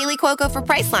 it's Kaylee Cuoco for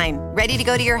Priceline. Ready to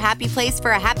go to your happy place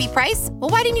for a happy price? Well,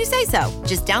 why didn't you say so?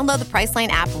 Just download the Priceline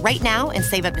app right now and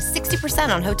save up to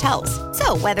 60% on hotels.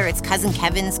 So whether it's Cousin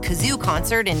Kevin's Kazoo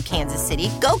Concert in Kansas City,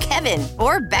 go Kevin,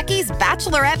 or Becky's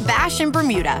Bachelorette Bash in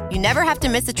Bermuda, you never have to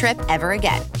miss a trip ever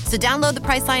again. So download the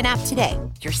Priceline app today.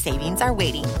 Your savings are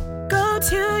waiting. Go to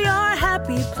your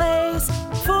happy place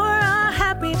for a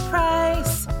happy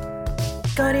price.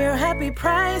 Go to your happy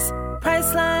price,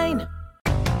 Priceline.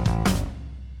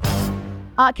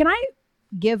 Can I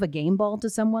give a game ball to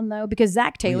someone, though? Because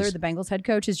Zach Taylor, the Bengals head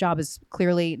coach, his job is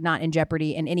clearly not in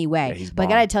jeopardy in any way. Yeah, but I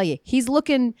got to tell you, he's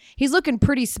looking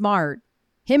pretty smart,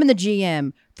 him and the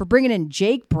GM, for bringing in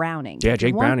Jake Browning. Yeah,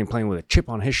 Jake Browning playing with a chip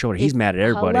on his shoulder. He's mad at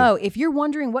everybody. Hello, if you're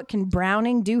wondering what can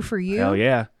Browning do for you, Hell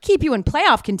yeah. keep you in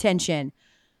playoff contention.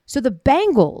 So the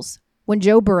Bengals, when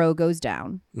Joe Burrow goes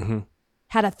down,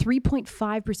 had a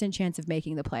 3.5% chance of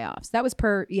making the playoffs. That was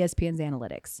per ESPN's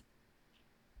analytics.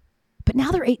 But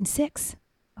now they're 8-6.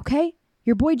 Okay?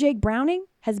 Your boy Jake Browning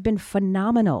has been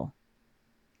phenomenal.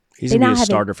 He's going to be a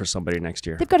starter for somebody next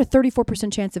year. They've got a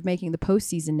 34% chance of making the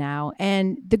postseason now.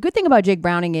 And the good thing about Jake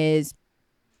Browning is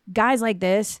guys like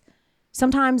this,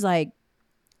 sometimes like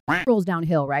rolls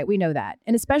downhill, right? We know that.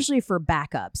 And especially for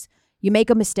backups. You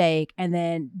make a mistake and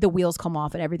then the wheels come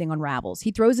off and everything unravels.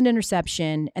 He throws an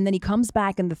interception and then he comes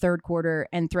back in the third quarter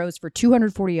and throws for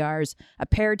 240 yards, a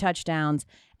pair of touchdowns,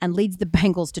 and leads the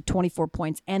Bengals to 24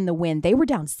 points and the win. They were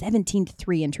down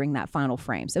 17-3 entering that final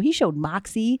frame. So he showed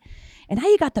moxie. And now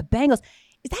you got the Bengals.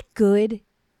 Is that good?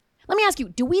 Let me ask you,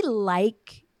 do we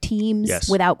like teams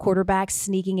without quarterbacks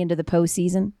sneaking into the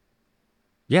postseason?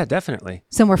 Yeah, definitely.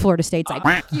 Somewhere Florida State's like,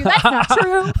 fuck you, that's not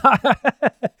true.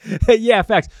 Yeah,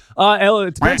 facts. Ella,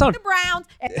 it depends on the Browns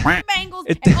and the Bengals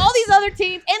and all these other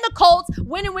teams and the Colts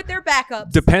winning with their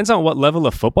backups. Depends on what level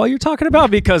of football you're talking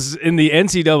about, because in the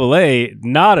NCAA,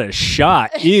 not a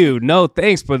shot. Ew, no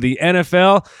thanks. But the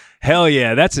NFL, hell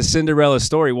yeah, that's a Cinderella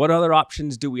story. What other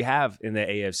options do we have in the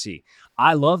AFC?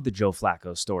 I love the Joe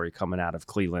Flacco story coming out of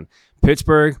Cleveland.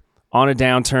 Pittsburgh on a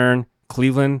downturn.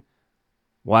 Cleveland,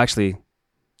 well, actually,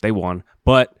 they won.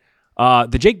 But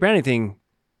the Jake Browning thing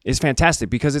is fantastic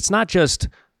because it's not just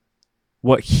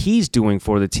what he's doing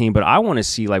for the team, but I want to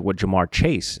see like what Jamar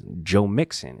Chase, Joe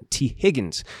Mixon, T.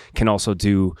 Higgins can also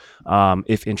do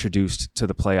if introduced to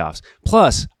the playoffs.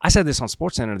 Plus, I said this on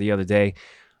SportsCenter the other day,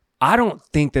 I don't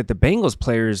think that the Bengals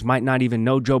players might not even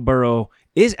know Joe Burrow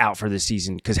is out for the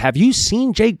season, because have you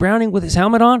seen Jake Browning with his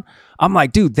helmet on? I'm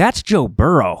like, dude, that's Joe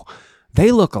Burrow.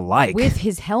 They look alike. With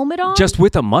his helmet on? Just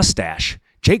with a mustache.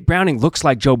 Jake Browning looks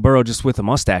like Joe Burrow just with a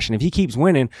mustache. And if he keeps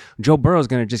winning, Joe Burrow's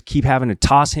going to just keep having to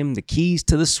toss him the keys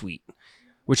to the suite,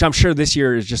 which I'm sure this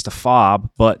year is just a fob,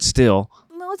 but still.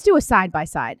 Well, let's do a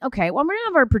side-by-side. Okay, well, we're going to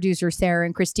have our producer, Sarah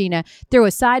and Christina, throw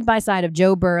a side-by-side of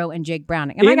Joe Burrow and Jake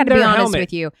Browning. And I got to be honest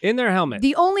with you. In their helmet.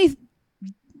 The only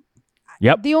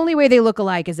way they look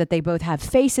alike is that they both have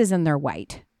faces and they're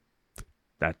white.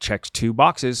 That checks 2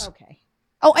 boxes. Okay.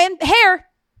 Oh, and hair,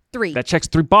 3. That checks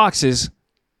 3 boxes.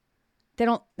 They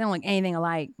don't look anything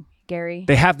alike, Gary.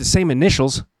 They have the same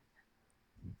initials.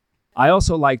 I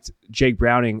also liked Jake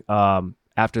Browning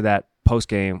after that post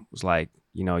game was like,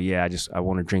 I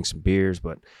want to drink some beers,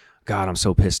 but God, I'm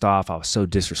so pissed off. I was so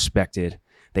disrespected.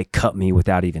 They cut me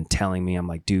without even telling me. I'm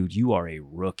like, dude, you are a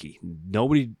rookie.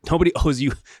 Nobody owes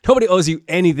you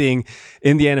anything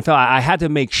in the NFL. I had to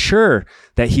make sure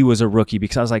that he was a rookie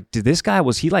because I was like,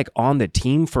 was he like on the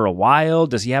team for a while?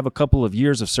 Does he have a couple of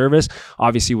years of service?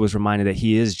 Obviously was reminded that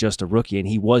he is just a rookie and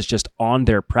he was just on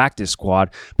their practice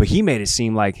squad, but he made it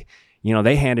seem like,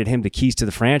 they handed him the keys to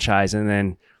the franchise and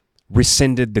then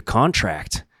rescinded the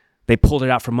contract. They pulled it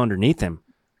out from underneath him.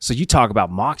 So you talk about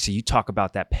moxie, you talk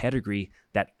about that pedigree,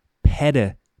 that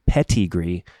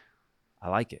pedigree. I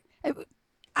like it.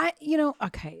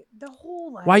 Okay, the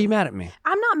whole Why are you mad at me?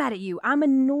 I'm not mad at you. I'm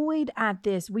annoyed at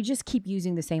this. We just keep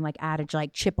using the same adage,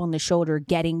 like chip on the shoulder,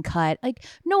 getting cut. Like,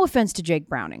 no offense to Jake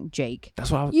Browning, Jake.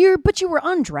 That's what I was. But you were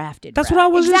undrafted. That's Brad. what I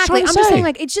was exactly. Just I'm just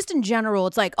saying, it's just in general.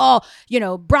 It's like,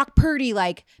 Brock Purdy,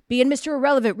 being Mr.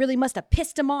 Irrelevant, really must have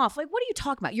pissed him off. Like, what are you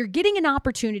talking about? You're getting an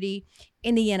opportunity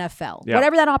in the NFL,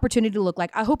 whatever that opportunity look like.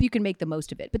 I hope you can make the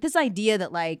most of it. But this idea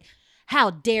that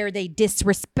how dare they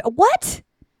disrespect? What?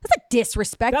 That's like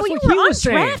disrespectful. You were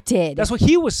undrafted. That's what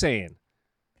he was saying.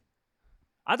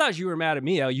 I thought you were mad at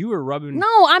me. You were rubbing.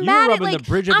 No, I'm mad at the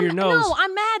bridge of your nose. No,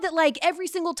 I'm mad that every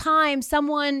single time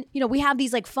someone, we have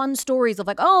these fun stories of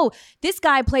this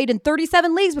guy played in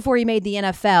 37 leagues before he made the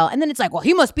NFL, and then it's like, well,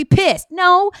 he must be pissed.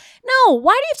 No.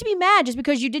 Why do you have to be mad just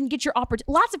because you didn't get your opportunity?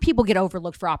 Lots of people get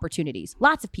overlooked for opportunities.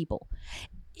 Lots of people.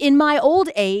 In my old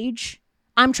age,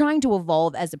 I'm trying to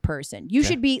evolve as a person. You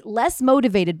should be less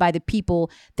motivated by the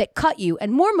people that cut you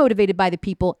and more motivated by the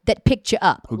people that picked you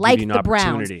up, Who give like you an the Browns.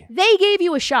 opportunity. They gave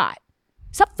you a shot.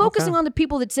 Stop focusing on the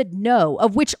people that said no,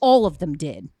 of which all of them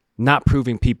did. Not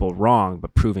proving people wrong,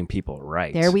 but proving people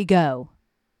right. There we go.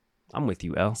 I'm with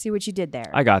you, El. See what you did there.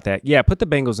 I got that. Yeah, put the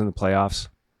Bengals in the playoffs.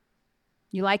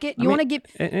 You like it? I You mean, want to give...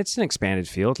 It's an expanded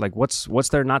field. Like, what's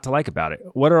there not to like about it?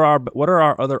 What are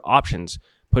our other options?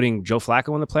 Putting Joe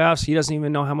Flacco in the playoffs, he doesn't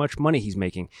even know how much money he's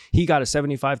making. He got a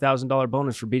 $75,000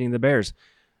 bonus for beating the Bears.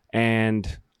 And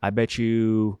I bet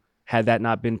you, had that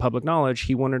not been public knowledge,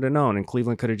 he wouldn't have known. And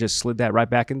Cleveland could have just slid that right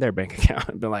back in their bank account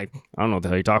and been like, I don't know what the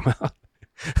hell you're talking about.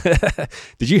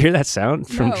 Did you hear that sound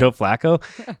from No. Joe Flacco?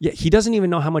 Yeah, he doesn't even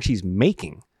know how much he's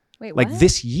making. Wait, Like what?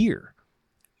 this year,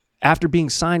 after being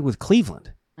signed with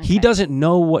Cleveland. He Okay. doesn't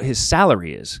know what his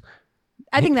salary is.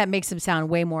 I think that makes him sound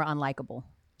way more unlikable.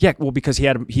 Yeah, well, because he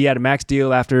had a max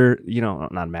deal after,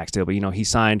 not a max deal, but he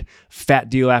signed fat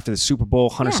deal after the Super Bowl,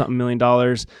 $100-something million.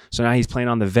 So now he's playing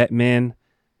on the vet min,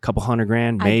 couple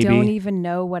 $100,000 maybe. I don't even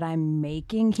know what I'm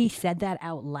making. He said that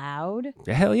out loud.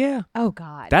 Hell yeah, Oh,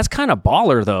 God. that's kind of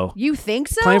baller though. You think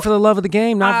so? Playing for the love of the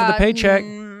game, not for the paycheck.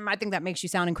 I think that makes you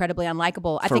sound incredibly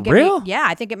unlikable. I For think real?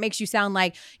 I think it makes you sound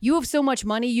like you have so much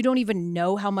money, you don't even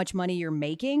know how much money you're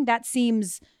making. That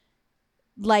seems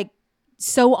like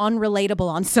so unrelatable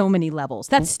on so many levels.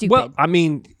 That's stupid. Well, I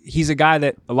mean, he's a guy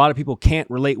that a lot of people can't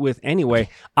relate with anyway.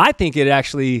 I think it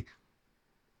actually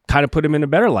kind of put him in a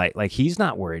better light. Like, he's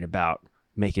not worried about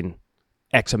making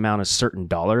X amount of certain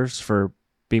dollars for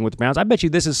being with the Browns. I bet you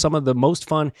this is some of the most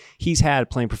fun he's had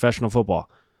playing professional football.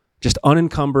 Just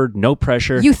unencumbered, no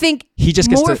pressure. you think he just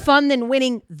gets more to- fun than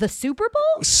winning the Super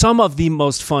Bowl? Some of the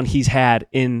most fun he's had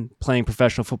in playing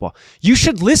professional football. You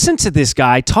should listen to this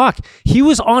guy talk. He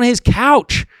was on his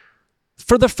couch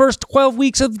for the first 12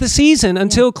 weeks of the season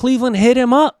until Cleveland hit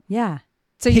him up. Yeah.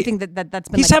 So you think that's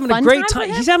been He's like having a fun great time. time. for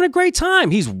him? He's having a great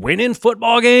time. He's winning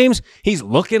football games. He's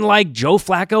looking like Joe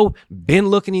Flacco, been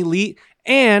looking elite.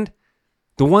 And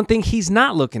the one thing he's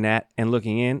not looking at and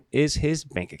looking in is his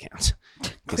bank accounts.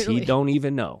 Because he Clearly. don't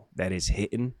even know that is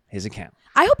hitting his account.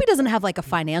 I hope he doesn't have like a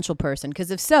financial person,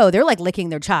 because if so, they're like licking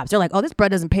their chops. They're like, oh, this bro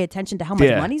doesn't pay attention to how much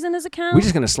Yeah. money's in his account. We're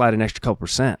just going to slide an extra couple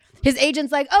percent. His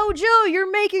agent's like, oh, Joe, you're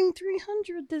making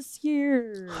 $300 this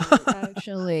year.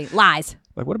 Actually, lies.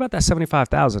 Like, what about that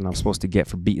 $75,000 I'm supposed to get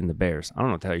for beating the Bears? I don't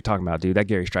know what the hell you're talking about, dude. That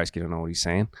Gary Striking don't know what he's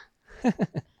saying.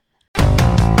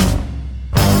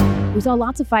 We saw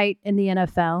lots of fight in the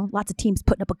NFL, lots of teams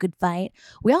putting up a good fight.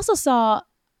 We also saw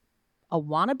a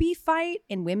wannabe fight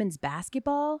in women's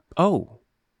basketball. Oh,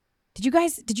 Did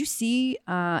you see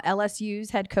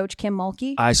LSU's head coach Kim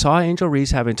Mulkey? I saw Angel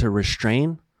Reese having to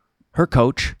restrain her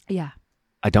coach. Yeah.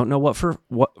 I don't know what for.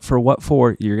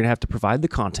 You're going to have to provide the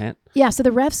content. Yeah, so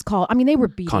the refs called. I mean, they were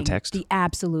beating Context. the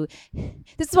absolute.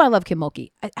 This is why I love Kim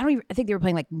Mulkey. I think they were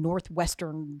playing like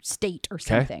Northwestern State or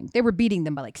something. They were beating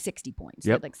them by like 60 points.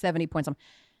 They had Yep. like 70 points on.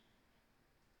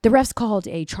 The refs called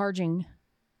a charging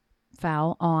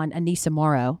foul on Anissa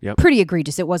Morrow. Yep. Pretty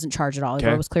egregious. It wasn't charged at all. The Okay.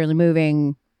 girl was clearly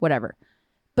moving, whatever.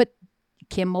 But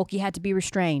Kim Mulkey had to be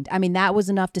restrained. I mean, that was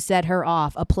enough to set her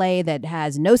off. A play that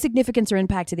has no significance or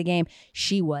impact to the game.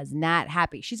 She was not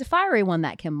happy. She's a fiery one,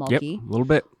 that Kim Yep, Mulkey. a little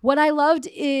bit. What I loved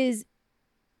is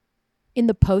in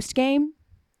the post game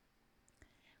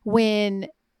when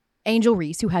Angel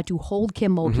Reese, who had to hold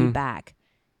Kim Mulkey back,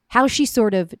 how she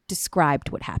sort of described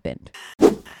what happened.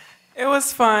 It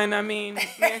was fun. I mean, me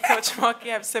and Coach Mulkey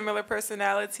have similar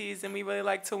personalities, and we really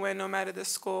like to win no matter the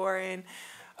score. And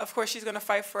of course, she's going to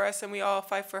fight for us, and we all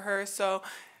fight for her. So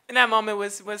in that moment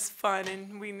was fun,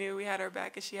 and we knew we had her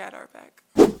back, and she had our back.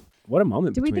 What a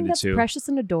moment Do we between think the that's two. precious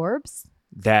and adorbs?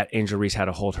 That Angel Reese had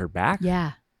to hold her back.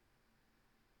 Yeah.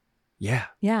 Yeah.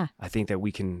 Yeah. I think that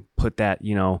we can put that,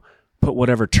 put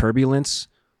whatever turbulence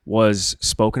was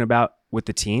spoken about with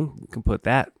the team. We can put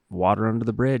that water under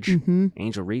the bridge. Mm-hmm.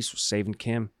 Angel Reese was saving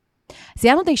Kim. See,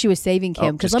 I don't think she was saving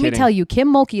Kim, because just let me kidding. tell you,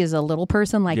 Kim Mulkey is a little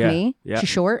person like Yeah, me. yeah. She's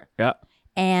short, Yeah.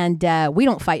 and we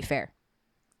don't fight fair.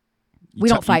 We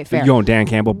don't fight fair. You on Dan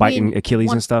Campbell biting When- Achilles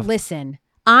one- and stuff? Listen,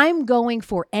 I'm going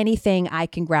for anything I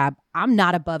can grab. I'm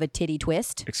not above a titty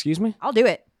twist. Excuse me? I'll do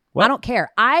it. What? I don't care.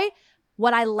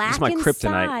 What I lack my in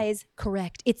kryptonite. size,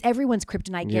 correct. It's everyone's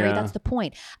kryptonite, Gary. Yeah. That's the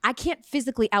point. I can't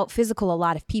physically out physical a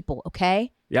lot of people,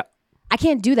 okay? Yeah. I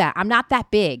can't do that. I'm not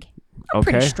that big. I'm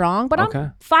pretty Okay. strong, but Okay.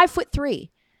 I'm 5'3".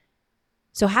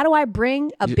 So how do I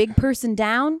bring a big person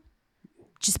down?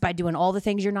 Just by doing all the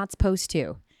things you're not supposed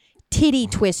to. Titty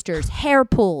twisters, hair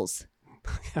pulls.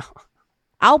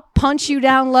 I'll punch you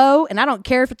down low, and I don't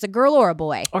care if it's a girl or a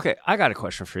boy. Okay, I got a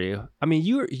question for you. I mean,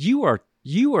 you are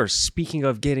You are speaking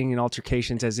of getting in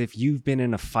altercations as if you've been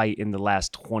in a fight in the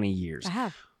last 20 years. I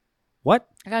have. What?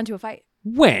 I got into a fight.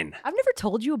 When? I've never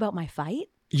told you about my fight.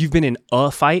 You've been in a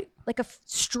fight? Like a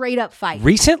straight up fight.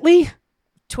 Recently?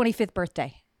 25th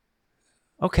birthday.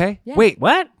 Okay. Yeah. Wait,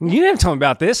 what? You didn't tell me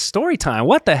about this. Story time.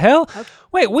 What the hell? Okay.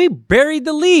 Wait, we buried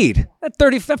the lead.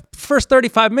 That first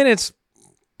 35 minutes,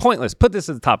 pointless. Put this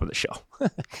at the top of the show.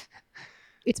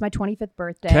 It's my 25th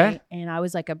birthday, and I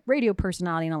was like a radio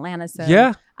personality in Atlanta,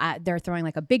 so they're throwing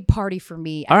like a big party for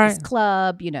me at this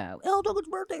club, you know. Oh, it's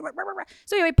birthday.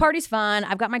 So anyway, party's fun.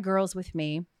 I've got my girls with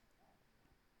me.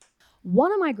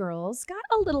 One of my girls got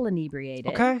a little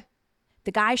inebriated. Okay.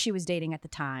 The guy she was dating at the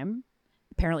time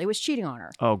apparently was cheating on her.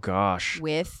 Oh, gosh.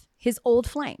 With his old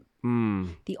flame.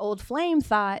 Mm. The old flame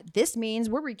thought this means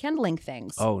we're rekindling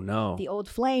things. Oh, no. The old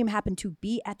flame happened to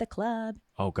be at the club.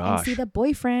 Oh, gosh. And see the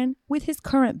boyfriend with his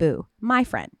current boo, my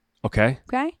friend. Okay.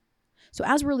 Okay. So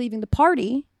as we're leaving the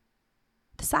party,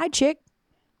 the side chick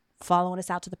following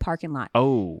us out to the parking lot.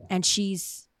 Oh. And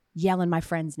she's yelling my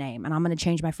friend's name. And I'm going to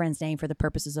change my friend's name for the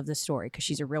purposes of this story because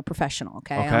she's a real professional.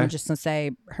 Okay. I'm just going to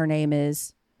say her name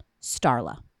is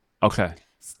Starla. Okay.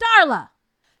 Starla,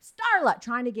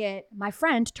 trying to get my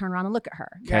friend to turn around and look at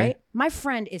her, right? My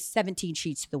friend is 17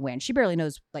 sheets to the wind. She barely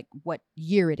knows like what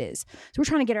year it is. So we're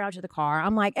trying to get her out to the car.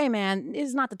 I'm like, hey man, this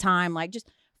is not the time. Like just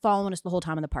following us the whole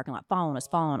time in the parking lot, following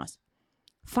us.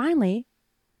 Finally,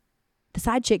 the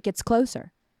side chick gets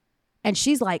closer. And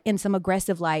she's like in some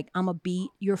aggressive, like, I'm going to beat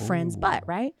your friend's butt,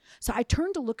 right? So I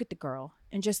turn to look at the girl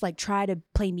and just like try to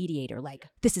play mediator. Like,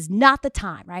 this is not the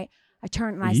time, right? I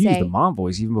turn and I say, you use the mom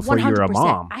voice even before you were a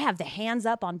mom. I have the hands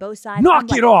up on both sides.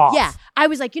 Knock it off. Yeah. I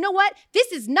was like, you know what?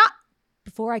 This is not.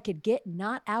 Before I could get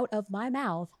not out of my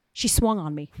mouth, she swung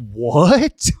on me.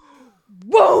 What?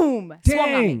 Boom. Dang.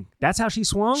 Swung on me. That's how she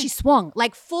swung? She swung.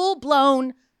 Like full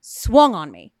blown swung on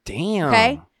me. Damn.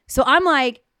 Okay. So I'm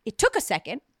like, it took a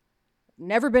second.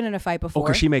 Never been in a fight before. Oh,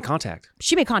 because she made contact.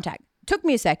 She made contact. Took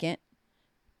me a second.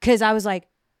 Because I was like,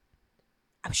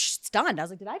 I was stunned. I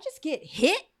was like, did I just get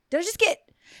hit? Did I just get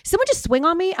someone just swing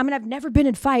on me? I mean, I've never been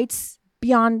in fights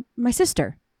beyond my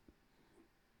sister.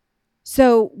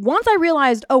 So once I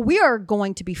realized, oh, we are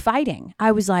going to be fighting,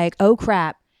 I was like, oh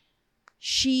crap.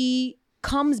 She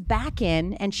comes back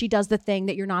in and she does the thing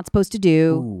that you're not supposed to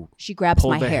do. Ooh, she grabs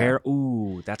pull my the hair.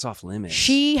 Ooh, that's off limits.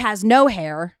 She has no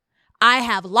hair. I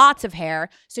have lots of hair.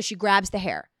 So she grabs the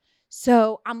hair.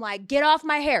 So I'm like, get off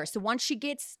my hair. So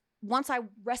once I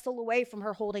wrestle away from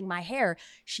her holding my hair,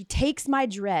 she takes my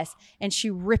dress and she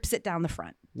rips it down the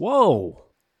front. Whoa.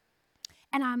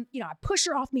 And I push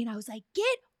her off me and I was like,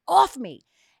 get off me.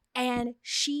 And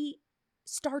she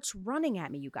starts running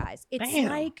at me, you guys. It's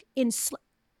like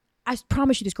I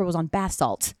promise you this girl was on bath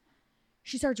salts.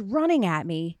 She starts running at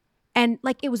me and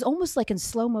like, it was almost like in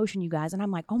slow motion, you guys. And I'm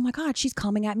like, oh my God, she's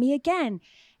coming at me again.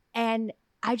 And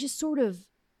I just sort of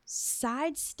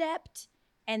sidestepped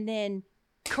and then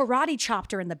karate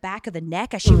chopped her in the back of the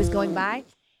neck as she was going by.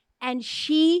 And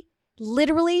she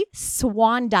literally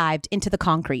swan dived into the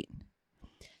concrete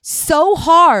so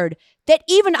hard that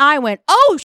even I went,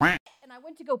 oh, shit. And I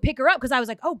went to go pick her up because I was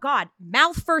like, oh God,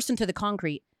 mouth first into the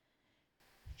concrete.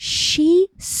 She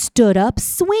stood up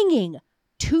swinging,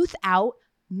 tooth out,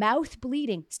 mouth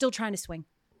bleeding, still trying to swing.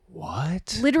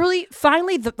 What? Literally,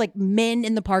 finally, the like men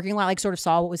in the parking lot like sort of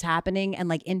saw what was happening and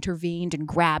like intervened and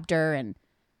grabbed her. And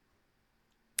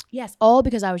yes, all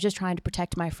because I was just trying to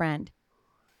protect my friend.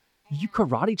 You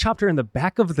karate chopped her in the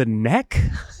back of the neck?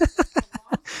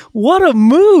 What a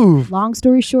move. Long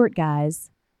story short, guys,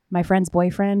 my friend's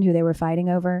boyfriend who they were fighting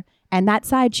over and that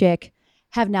side chick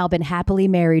have now been happily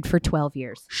married for 12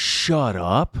 years. Shut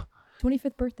up.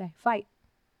 25th birthday, fight.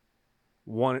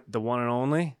 The one and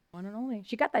only? One and only.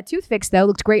 She got that tooth fixed though.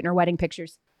 Looks great in her wedding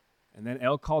pictures. And then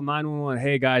Elle called 911.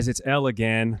 Hey guys, it's Elle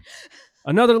again.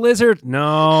 Another lizard?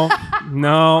 No.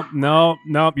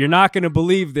 You're not going to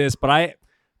believe this, but I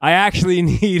actually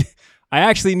need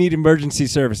emergency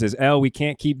services. Elle, we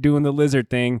can't keep doing the lizard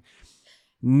thing.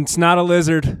 It's not a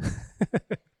lizard.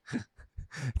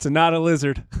 It's not a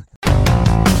lizard.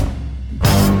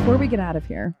 Before we get out of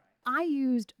here, I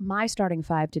used my starting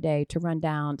five today to run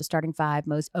down the starting five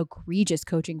most egregious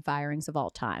coaching firings of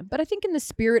all time. But I think in the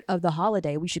spirit of the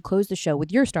holiday, we should close the show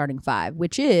with your starting five,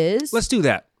 which is... Let's do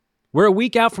that. We're a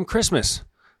week out from Christmas.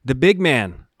 The big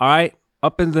man, all right,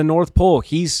 up in the North Pole,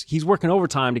 he's working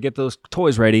overtime to get those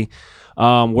toys ready.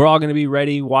 We're all going to be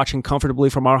ready, watching comfortably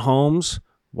from our homes,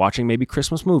 watching maybe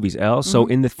Christmas movies, Elle. So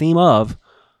in the theme of,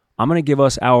 I'm going to give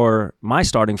us my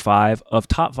starting 5 of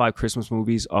top 5 Christmas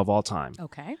movies of all time.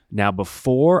 Okay. Now,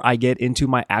 before I get into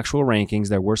my actual rankings,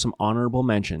 there were some honorable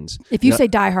mentions. If you say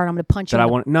Die Hard, I'm going to punch you that in I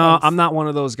the want. No, face. I'm not one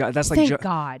of those guys. That's like Thank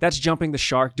God. That's jumping the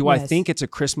shark. Do I Yes. think it's a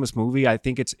Christmas movie? I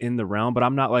think it's in the realm, but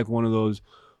I'm not like one of those.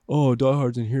 Oh, Die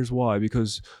Hard's, and here's why: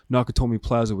 because Nakatomi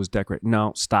Plaza was decorated.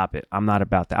 No, stop it. I'm not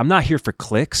about that. I'm not here for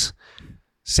clicks.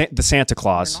 The Santa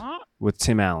Claus with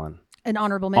Tim Allen. An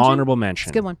honorable mention? Honorable mention.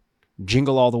 It's a good one.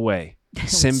 Jingle All the Way.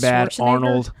 Sinbad, Schwarzenegger?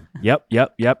 Arnold.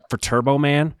 Yep. For Turbo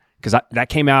Man. Because that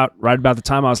came out right about the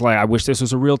time I was like, I wish this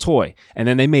was a real toy. And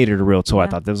then they made it a real toy. I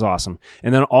thought that was awesome.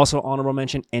 And then also honorable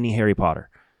mention, any Harry Potter.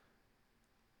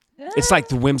 It's like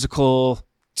the whimsical,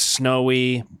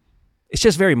 snowy. It's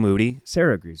just very moody.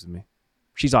 Sarah agrees with me.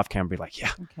 She's off camera, be like,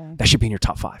 yeah, that should be in your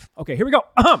top 5. Okay, here we go.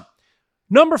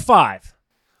 Number 5,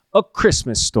 A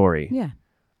Christmas Story. Yeah.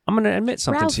 I'm going to admit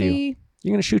something to you. Ralphie.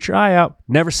 You're going to shoot your eye out.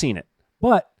 Never seen it.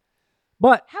 But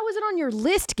How is it on your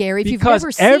list, Gary, if you've because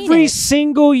never seen every it?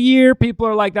 single year people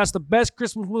are like, that's the best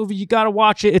Christmas movie. You got to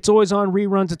watch it. It's always on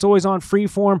reruns. It's always on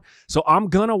Freeform. So I'm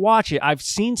going to watch it. I've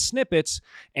seen snippets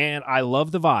and I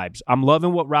love the vibes. I'm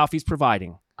loving what Ralphie's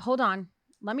providing. Hold on.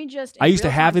 Let me just... I used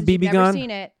to have a BB Never gun.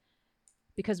 seen it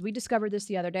because we discovered this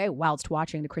the other day whilst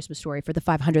watching The Christmas Story for the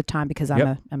 500th time because I'm Yep.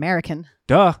 an American,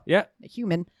 Duh. Yeah. a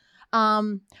human.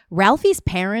 Ralphie's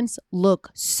parents look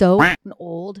so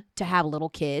old to have little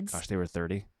kids. Gosh, they were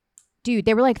 30. Dude,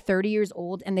 they were like 30 years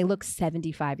old and they look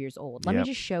 75 years old. Let me Yep.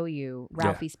 just show you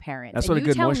Ralphie's parents. That's and what a you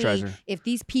good tell me moisturizer. if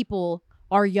these people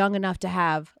are young enough to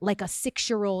have like a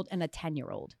 6-year-old and a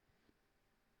 10-year-old.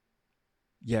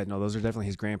 Yeah, no, those are definitely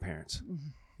his grandparents.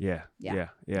 Yeah.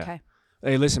 Okay.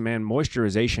 Hey, listen, man,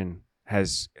 moisturization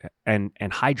has and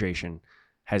hydration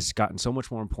has gotten so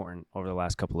much more important over the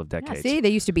last couple of Yeah, decades. see, they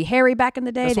used to be hairy back in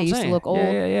the day. That's They what I'm used to saying. look old.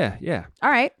 Yeah. All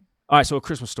right. All right, so A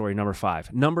Christmas Story, number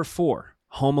 5. Number 4,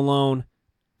 Home Alone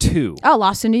 2. Oh,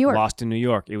 Lost in New York. Lost in New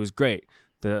York. It was great.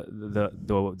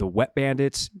 The wet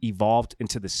bandits evolved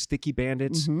into the sticky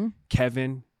bandits. Mm-hmm.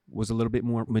 Kevin was a little bit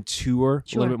more mature,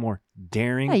 a little bit more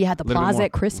daring. Yeah, you had the little bit plaza more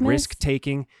at Christmas. risk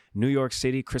taking. New York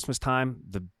City, Christmas time,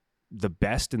 the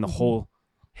best in the whole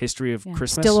history of Yeah.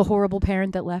 Christmas. Still a horrible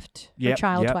parent that left her Yep,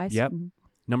 child yep, twice. Yep. Mhm.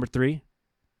 Number 3,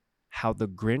 How the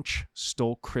Grinch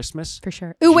Stole Christmas. For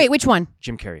sure. Ooh, wait, which one?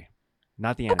 Jim Carrey,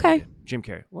 not the Okay. animated. Jim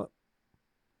Carrey. Well,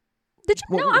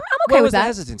 No, I'm okay what with was the that.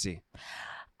 hesitancy?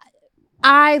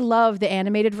 I love the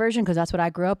animated version because that's what I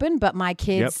grew up in. But my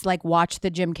kids Yep. like watch the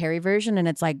Jim Carrey version, and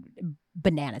it's like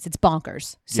bananas. It's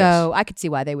bonkers. So I could see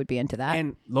why they would be into that.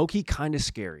 And Loki kind of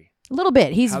scary. A little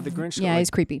bit. He's How the Grinch stole, yeah, like- he's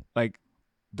creepy. Like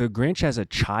the Grinch as a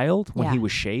child when he Yeah.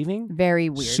 was shaving, Very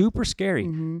weird. super scary.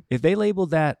 Mhm. If they labeled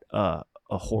that a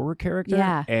horror character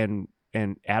Yeah. and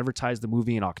advertised the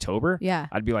movie in October, Yeah.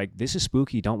 I'd be like, this is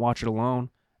spooky. Don't watch it alone.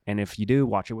 And if you do,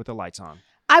 watch it with the lights on.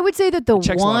 I would say that the It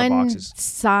checks a lot of one boxes.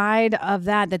 side of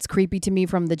that that's creepy to me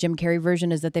from the Jim Carrey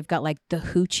version is that they've got like the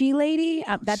hoochie lady.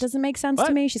 That doesn't make sense to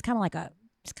What? me. She's kind of like a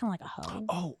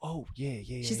hoe. Oh, yeah.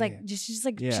 She's yeah. like, Yeah. she's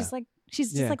Yeah. just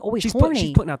like always she's horny.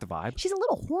 she's putting out the vibe. She's a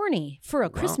little horny for a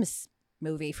Well. Christmas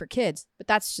movie for kids, but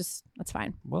that's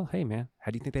fine. Well, hey, man.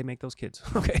 How do you think they make those kids?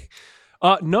 Okay.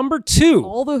 Number 2.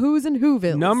 All the who's and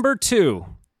whovilles. Number 2.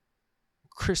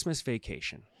 Christmas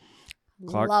Vacation.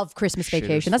 Clark Love Christmas shit is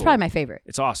Vacation. That's full. probably my favorite.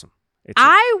 It's awesome. It's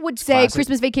I would say classic.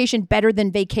 Christmas Vacation better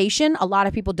than Vacation. A lot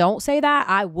of people don't say that.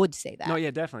 I would say that. No, yeah,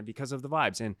 definitely because of the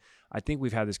vibes. And I think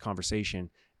we've had this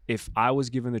conversation. If I was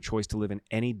given the choice to live in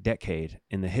any decade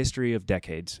in the history of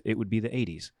decades, it would be the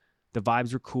 80s. The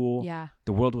vibes were cool. Yeah.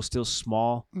 The world was still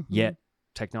small, Mhm. yet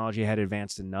technology had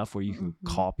advanced enough where you can Mhm.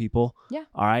 call people. Yeah.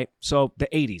 All right. So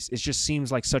the 80s, it just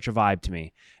seems like such a vibe to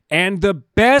me. And the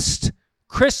best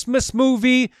Christmas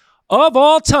movie of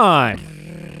all time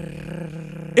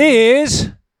is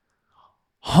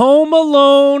Home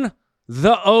Alone,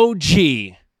 the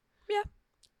OG. Yeah.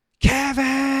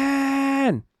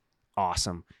 Kevin.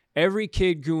 Awesome. Every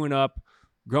kid growing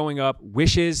up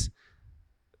wishes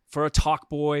for a talk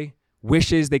boy,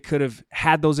 wishes they could have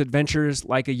had those adventures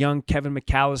like a young Kevin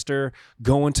McAllister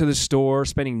going to the store,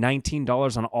 spending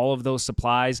 $19 on all of those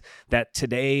supplies that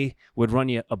today would run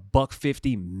you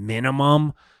 $1.50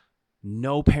 minimum.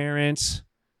 No parents,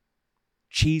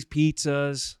 cheese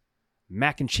pizzas,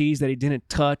 mac and cheese that he didn't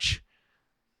touch.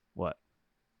 What?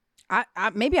 I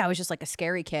maybe I was just like a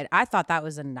scary kid. I thought that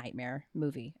was a nightmare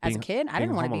movie as a kid. I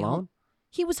didn't want to be home.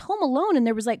 He was home alone, and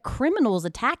there was like criminals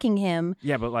attacking him.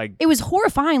 Yeah, but like It was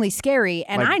horrifyingly scary,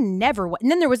 and Like- I never. And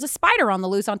then there was a spider on the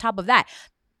loose on top of that.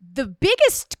 The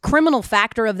biggest criminal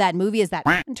factor of that movie is that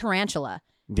tarantula.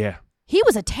 yeah. He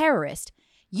was a terrorist.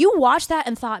 You watched that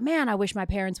and thought, man, I wish my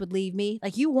parents would leave me.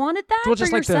 Like you wanted that Well, for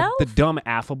just like yourself? the dumb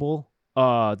affable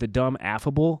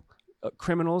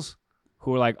criminals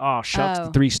who were like, oh, shucks, Oh,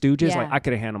 the Three Stooges. yeah. Like I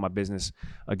could have handled my business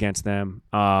against them,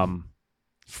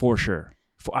 for sure.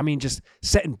 I mean, just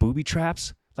setting booby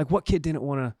traps. Like what kid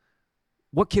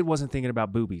wasn't thinking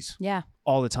about boobies Yeah.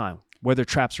 all the time, whether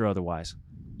traps or otherwise?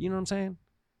 You know what I'm saying?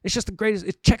 It's just the greatest.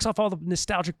 It checks off all the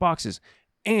nostalgic boxes.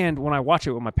 And when I watch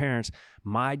it with my parents,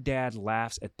 my dad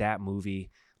laughs at that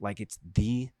movie like it's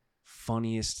the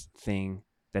funniest thing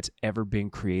that's ever been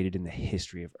created in the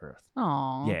history of Earth.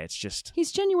 Aw. Yeah, it's just,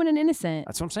 He's genuine and innocent.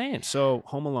 that's what I'm saying. So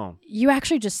Home Alone. You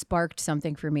actually just sparked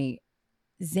something for me.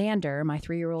 Xander, my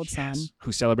 3-year-old son,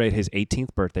 Who celebrated his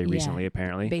 18th birthday Yeah. recently,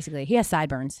 apparently. basically, he has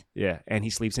sideburns Yeah, and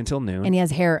he sleeps until noon. and he has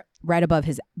hair right above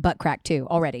his butt crack too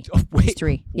already. Oh, wait, He's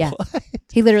 3. Yeah. what?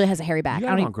 He literally has a hairy back. You I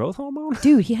got don't him even, on growth hormone?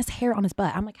 dude, he has hair on his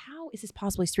butt. I'm like, how is this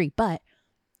possibly 3? But,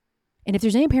 and if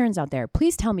there's any parents out there,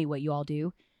 please tell me what you all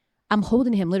do. I'm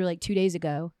holding him literally like 2 days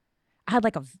ago. I had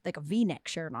like a V-neck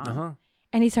shirt on. Uh-huh.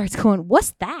 And he starts going,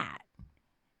 what's that?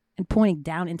 And pointing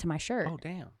down into my shirt. Oh,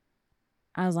 damn.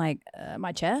 I was like,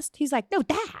 my chest? He's like, no,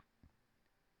 that.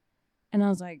 And I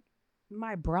was like,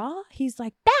 my bra? He's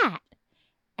like, that.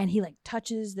 And he like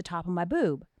touches the top of my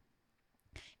boob.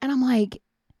 And I'm like,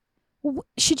 well,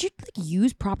 should you like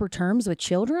use proper terms with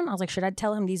children? I was like, should I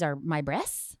tell him these are my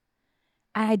breasts?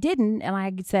 And I didn't. And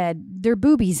I said, they're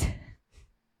boobies.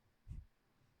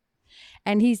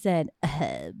 And he said,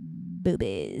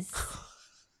 boobies.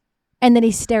 And then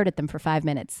he stared at them for 5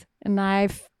 minutes. And I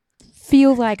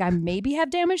feel like I maybe have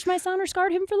damaged my son or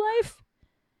scarred him for life.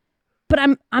 But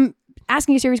I'm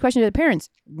asking a serious question to the parents.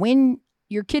 When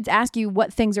your kids ask you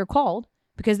what things are called,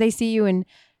 because they see you in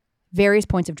various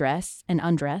points of dress and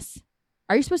undress,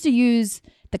 are you supposed to use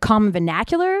the common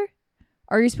vernacular?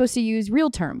 Or are you supposed to use real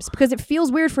terms? Because it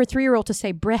feels weird for a 3-year-old to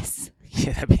say breasts.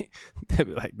 Yeah, that'd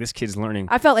be like this kid's learning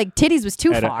I felt like titties was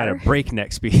too at far. a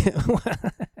breakneck speed.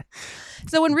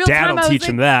 So in real Dad time, will I was teach like,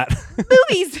 him that.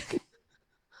 boobies.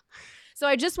 So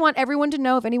I just want everyone to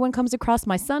know if anyone comes across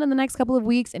my son in the next couple of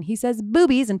weeks and he says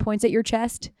boobies and points at your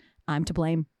chest, I'm to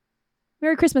blame.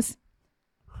 Merry Christmas.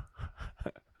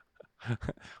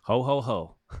 Ho, ho,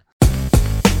 ho.